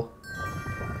puzzle.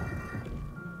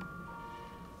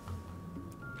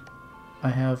 I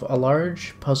have a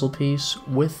large puzzle piece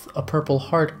with a purple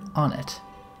heart on it.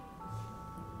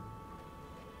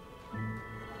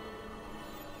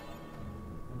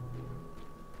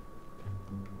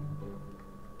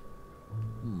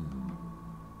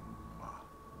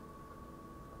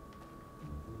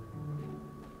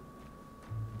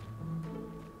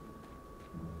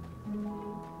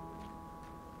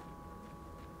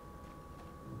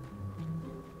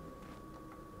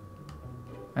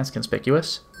 That's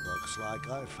conspicuous. Looks like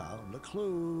I found a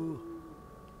clue.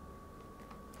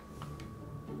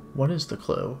 What is the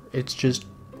clue? It's just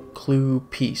clue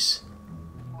piece.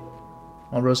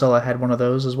 Well, Rosella had one of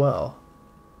those as well.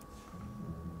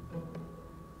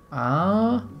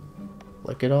 Ah,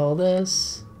 look at all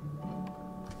this.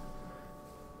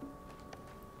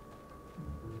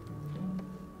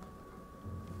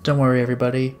 Don't worry,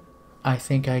 everybody. I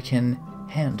think I can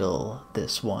handle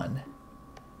this one.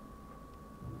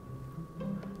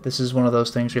 This is one of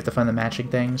those things where you have to find the matching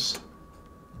things.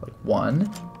 Like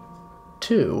 1,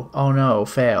 2. Oh no,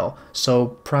 fail. So,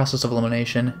 process of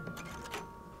elimination.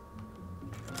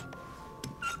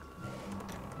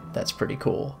 That's pretty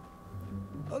cool.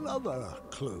 Another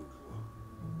clue.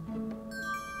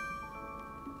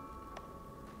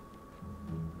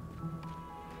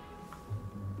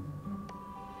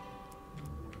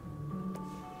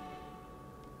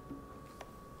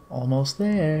 Almost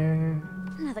there.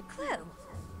 Another clue.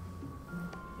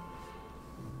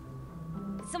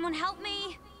 Someone help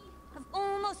me? I've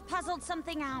almost puzzled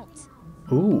something out.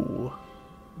 Ooh.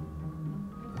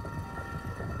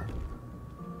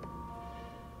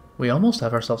 We almost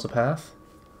have ourselves a path.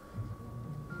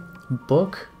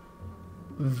 Book,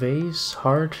 vase,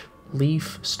 heart,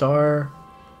 leaf, star,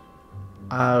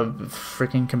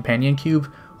 freaking companion cube,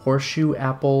 horseshoe,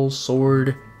 apple,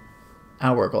 sword,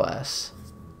 hourglass.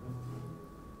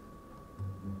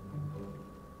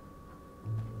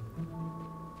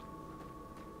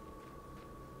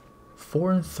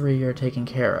 Four and 3 are taken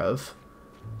care of.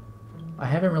 I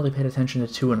haven't really paid attention to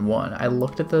 2 and 1. I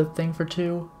looked at the thing for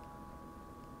 2.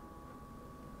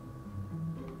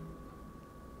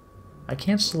 I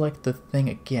can't select the thing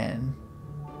again.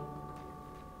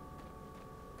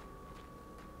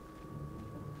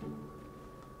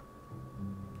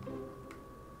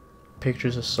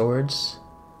 Pictures of swords.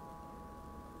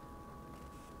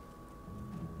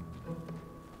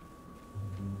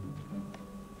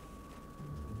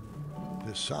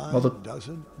 The sign Well,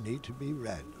 doesn't need to be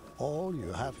read. All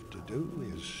you have to do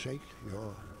is shake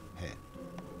your head.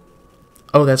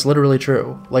 Oh, that's literally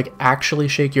true. Like, actually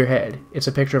shake your head. It's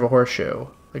a picture of a horseshoe.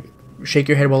 Like, shake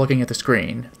your head while looking at the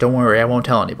screen. Don't worry, I won't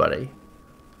tell anybody.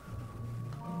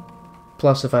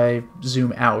 Plus, if I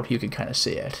zoom out, you can kind of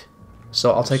see it.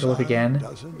 So I'll take a look again.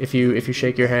 If you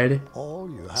shake your head,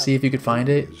 see if you could find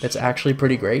it. That's actually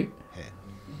pretty great.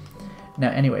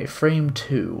 Now, anyway, frame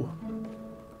 2.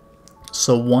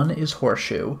 So 1 is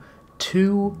horseshoe.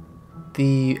 2,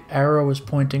 the arrow is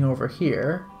pointing over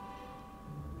here.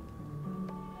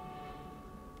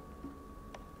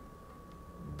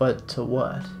 But to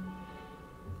what?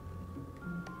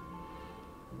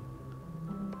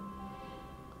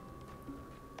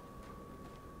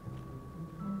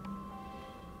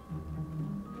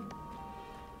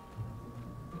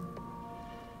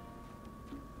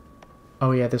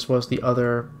 Oh yeah, this was the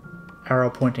other arrow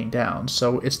pointing down,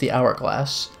 so it's the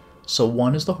hourglass. So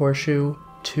 1 is the horseshoe,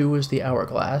 2 is the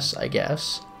hourglass, I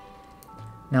guess.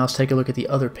 Now let's take a look at the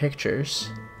other pictures.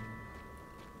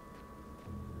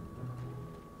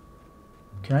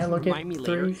 Can I look Remind me at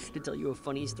later 3? to tell you a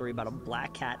funny story about a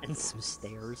black cat and some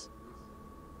stairs.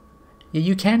 Yeah,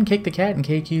 you can kick the cat in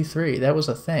KQ3. That was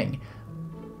a thing.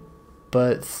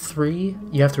 But 3,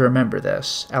 you have to remember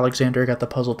this. Alexander got the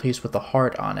puzzle piece with the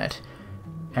heart on it.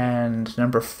 And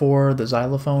number 4, the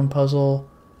xylophone puzzle.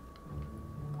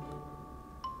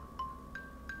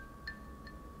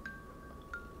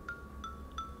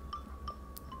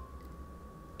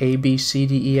 A, B, C,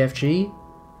 D, E, F, G?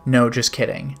 No, just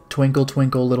kidding. Twinkle,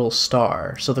 twinkle, little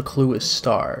star. So the clue is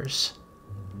stars.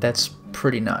 That's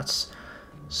pretty nuts.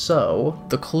 So,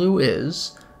 the clue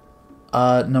is,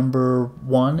 number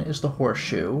 1 is the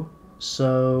horseshoe.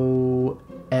 So,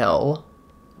 L.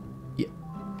 Yeah.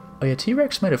 Oh yeah,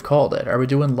 T-Rex might have called it. Are we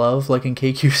doing love like in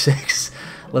KQ6?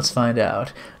 Let's find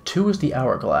out. 2 is the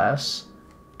hourglass.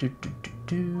 It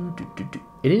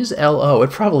is L-O. It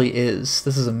probably is.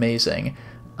 This is amazing.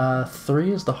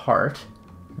 3 is the heart.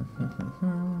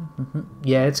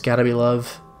 Yeah, it's gotta be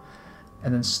love.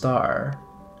 And then star.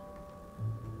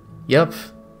 Yep,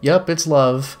 it's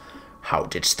love. How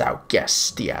didst thou guess?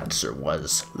 The answer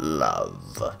was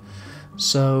love.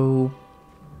 So,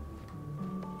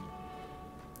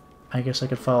 I guess I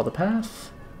could follow the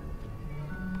path.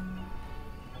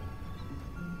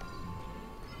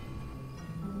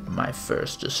 My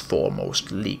first is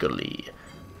foremost legally.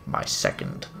 My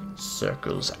second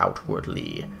circles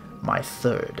outwardly. My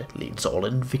third leads all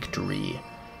in victory.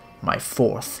 My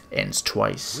fourth ends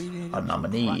twice, a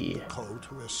nominee.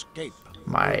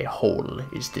 My whole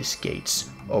is this gate's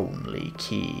only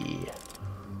key.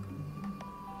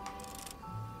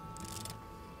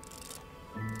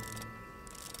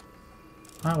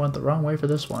 I went the wrong way for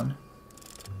this one.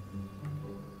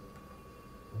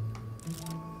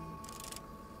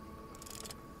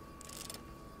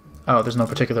 Oh, there's no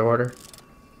particular order.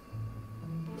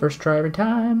 First try every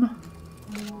time.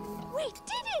 We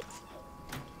did it!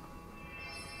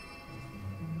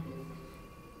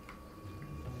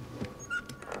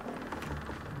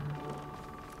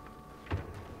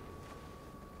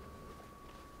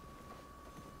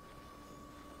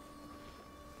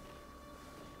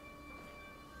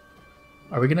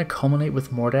 Are we gonna culminate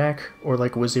with Mordak or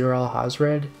like Wazir Al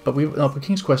Hazred? But but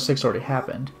King's Quest 6 already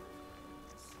happened.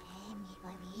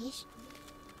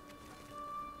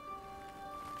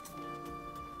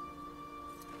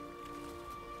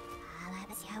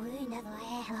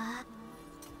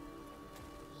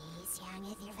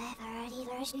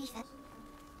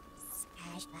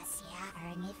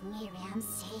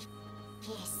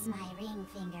 Kiss my ring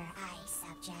finger, eye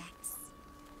subjects.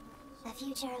 The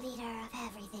future leader of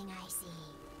everything I see.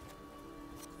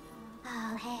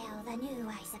 All hail the new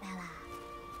Isabella.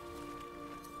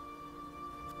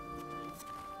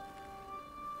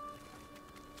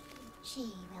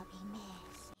 She will be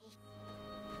missed.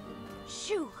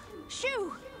 Shoo!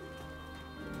 Shoo!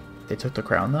 They took the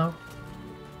crown though?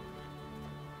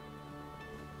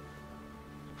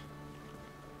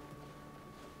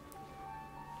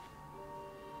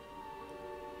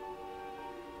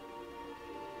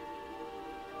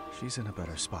 She's in a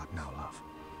better spot now, love.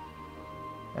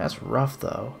 That's rough,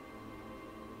 though.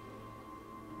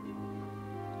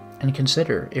 And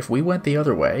consider, if we went the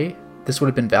other way, this would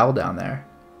have been Val down there.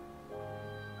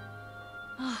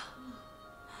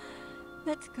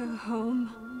 Let's go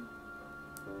home.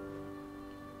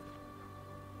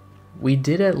 We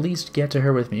did at least get to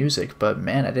her with music, but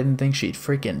man, I didn't think she'd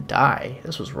freaking die.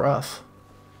 This was rough.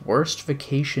 Worst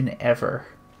vacation ever.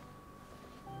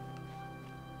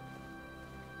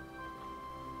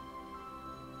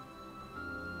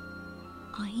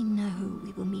 I know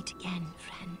we will meet again,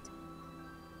 friend.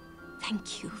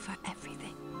 Thank you for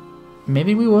everything.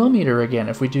 Maybe we will meet her again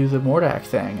if we do the Mordak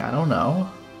thing. I don't know.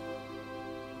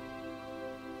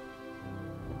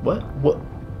 What?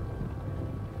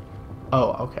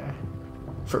 Oh, okay.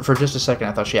 For just a second,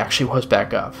 I thought she actually was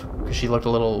back up, because she looked a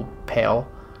little pale.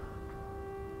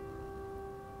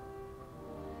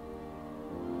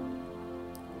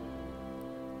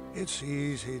 It's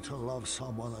easy to love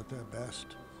someone at their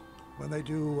best, when they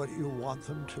do what you want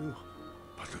them to.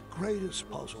 But the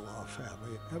greatest puzzle our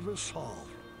family ever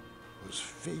solved was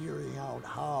figuring out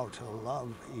how to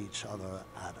love each other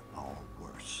at our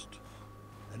worst.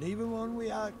 And even when we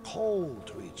act cold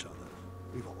to each other,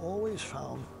 we've always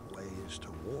found ways to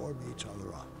warm each other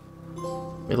up.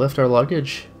 We left our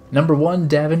luggage. Number 1,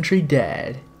 Daventry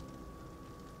Dad.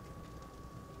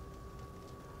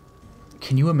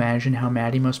 Can you imagine how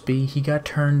mad he must be? He got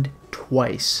turned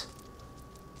twice.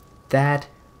 That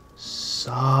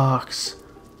sucks.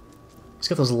 He's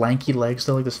got those lanky legs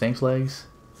though, like the Sphinx legs.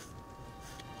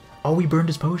 Oh, he burned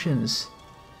his potions.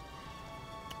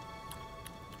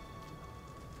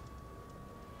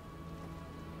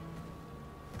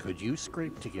 Could you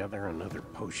scrape together another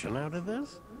potion out of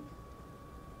this?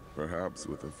 Perhaps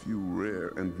with a few rare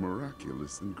and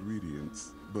miraculous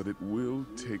ingredients, but it will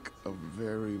take a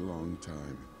very long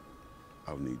time.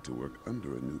 I'll need to work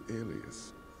under a new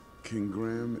alias. King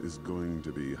Graham is going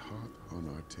to be hot on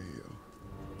our tail.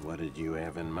 What did you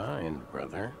have in mind,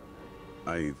 brother?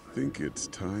 I think it's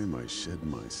time I shed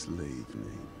my slave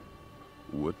name.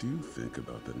 What do you think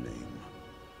about the name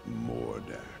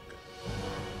Mordak?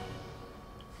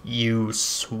 You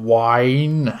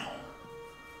swine.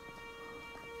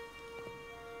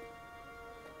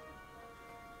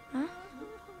 Huh?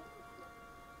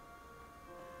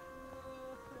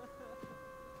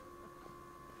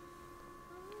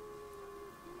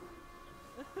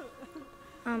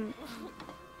 I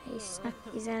snuck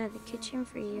these out of the kitchen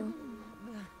for you.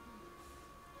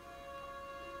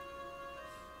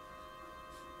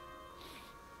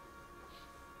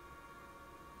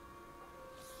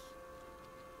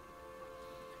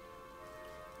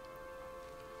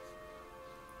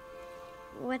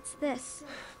 What's this?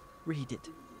 Read it.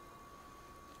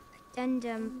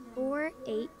 Addendum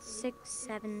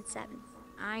 48677.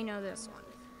 I know this one.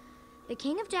 The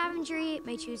King of Daventry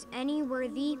may choose any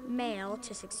worthy male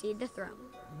to succeed the throne.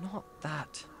 Not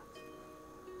that.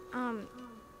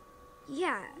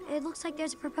 Yeah, it looks like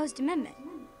there's a proposed amendment.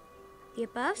 The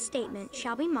above statement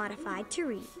shall be modified to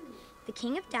read, the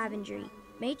King of Daventry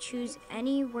may choose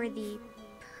any worthy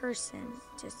person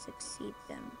to succeed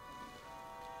them.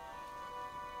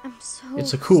 I'm so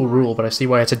It's a cool sorry. rule, but I see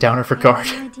why it's a downer for I Guard.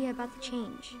 have no idea about the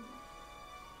change.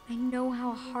 I know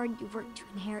how hard you worked to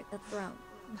inherit the throne.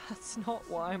 That's not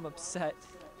why I'm upset.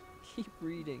 Keep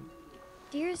reading.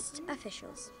 Dearest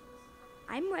officials,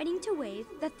 I'm writing to waive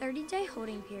the 30-day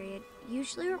holding period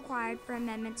usually required for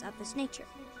amendments of this nature.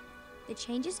 The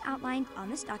changes outlined on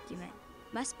this document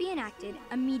must be enacted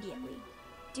immediately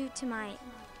due to my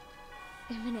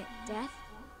imminent death.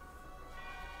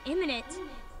 Imminent?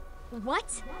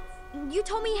 What? You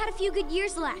told me he had a few good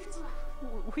years left.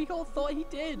 We all thought he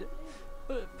did.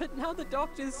 But now the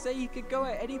doctors say he could go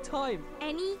at any time.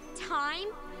 Any time?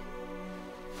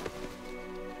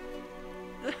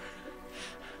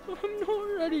 I'm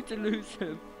not ready to lose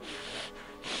him.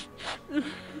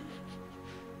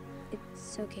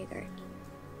 It's okay, Gert.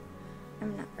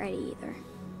 I'm not ready either.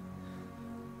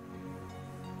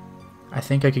 I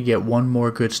think I could get one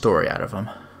more good story out of him.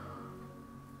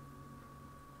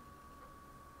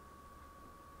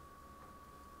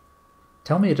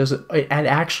 Tell me it doesn't. It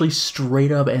actually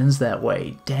straight up ends that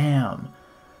way. Damn.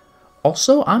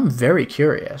 Also, I'm very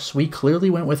curious. We clearly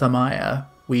went with Amaya.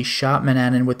 We shot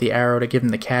Manannan with the arrow to give him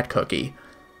the cat cookie.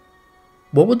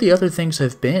 What would the other things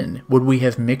have been? Would we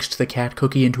have mixed the cat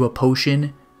cookie into a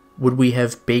potion? Would we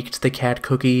have baked the cat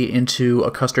cookie into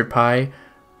a custard pie?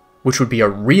 Which would be a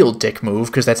real dick move,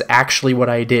 because that's actually what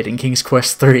I did in King's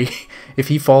Quest 3. If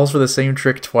he falls for the same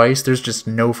trick twice, there's just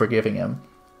no forgiving him.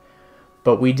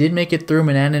 But we did make it through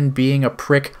Manannan being a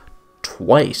prick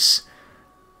twice.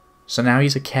 So now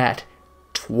he's a cat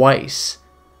twice.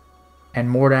 And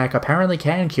Mordak apparently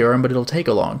can cure him, but it'll take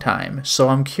a long time. So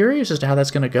I'm curious as to how that's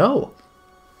going to go.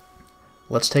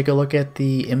 Let's take a look at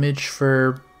the image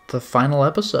for the final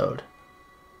episode.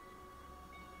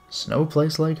 Snow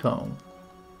Place Like Home.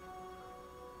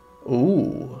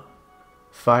 Ooh.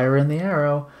 Fire in the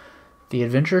arrow. The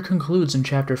adventure concludes in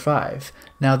Chapter 5.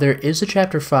 Now, there is a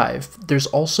Chapter 5. There's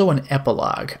also an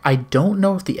epilogue. I don't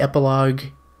know if the epilogue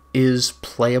is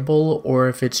playable or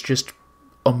if it's just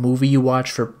a movie you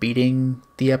watch for beating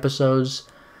the episodes.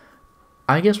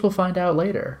 I guess we'll find out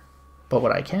later. But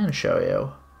what I can show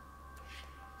you...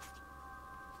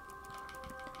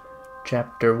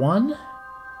 Chapter 1.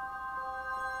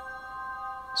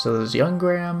 So there's young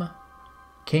Graham,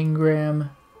 King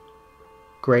Graham,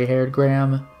 gray-haired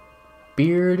Graham,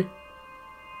 Beard,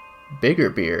 Bigger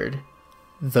Beard,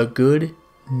 The Good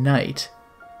Knight.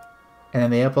 And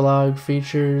then the epilogue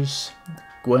features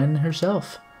Gwen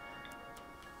herself.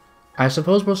 I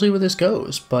suppose we'll see where this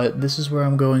goes, but this is where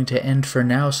I'm going to end for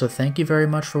now, so thank you very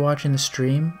much for watching the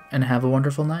stream, and have a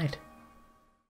wonderful night.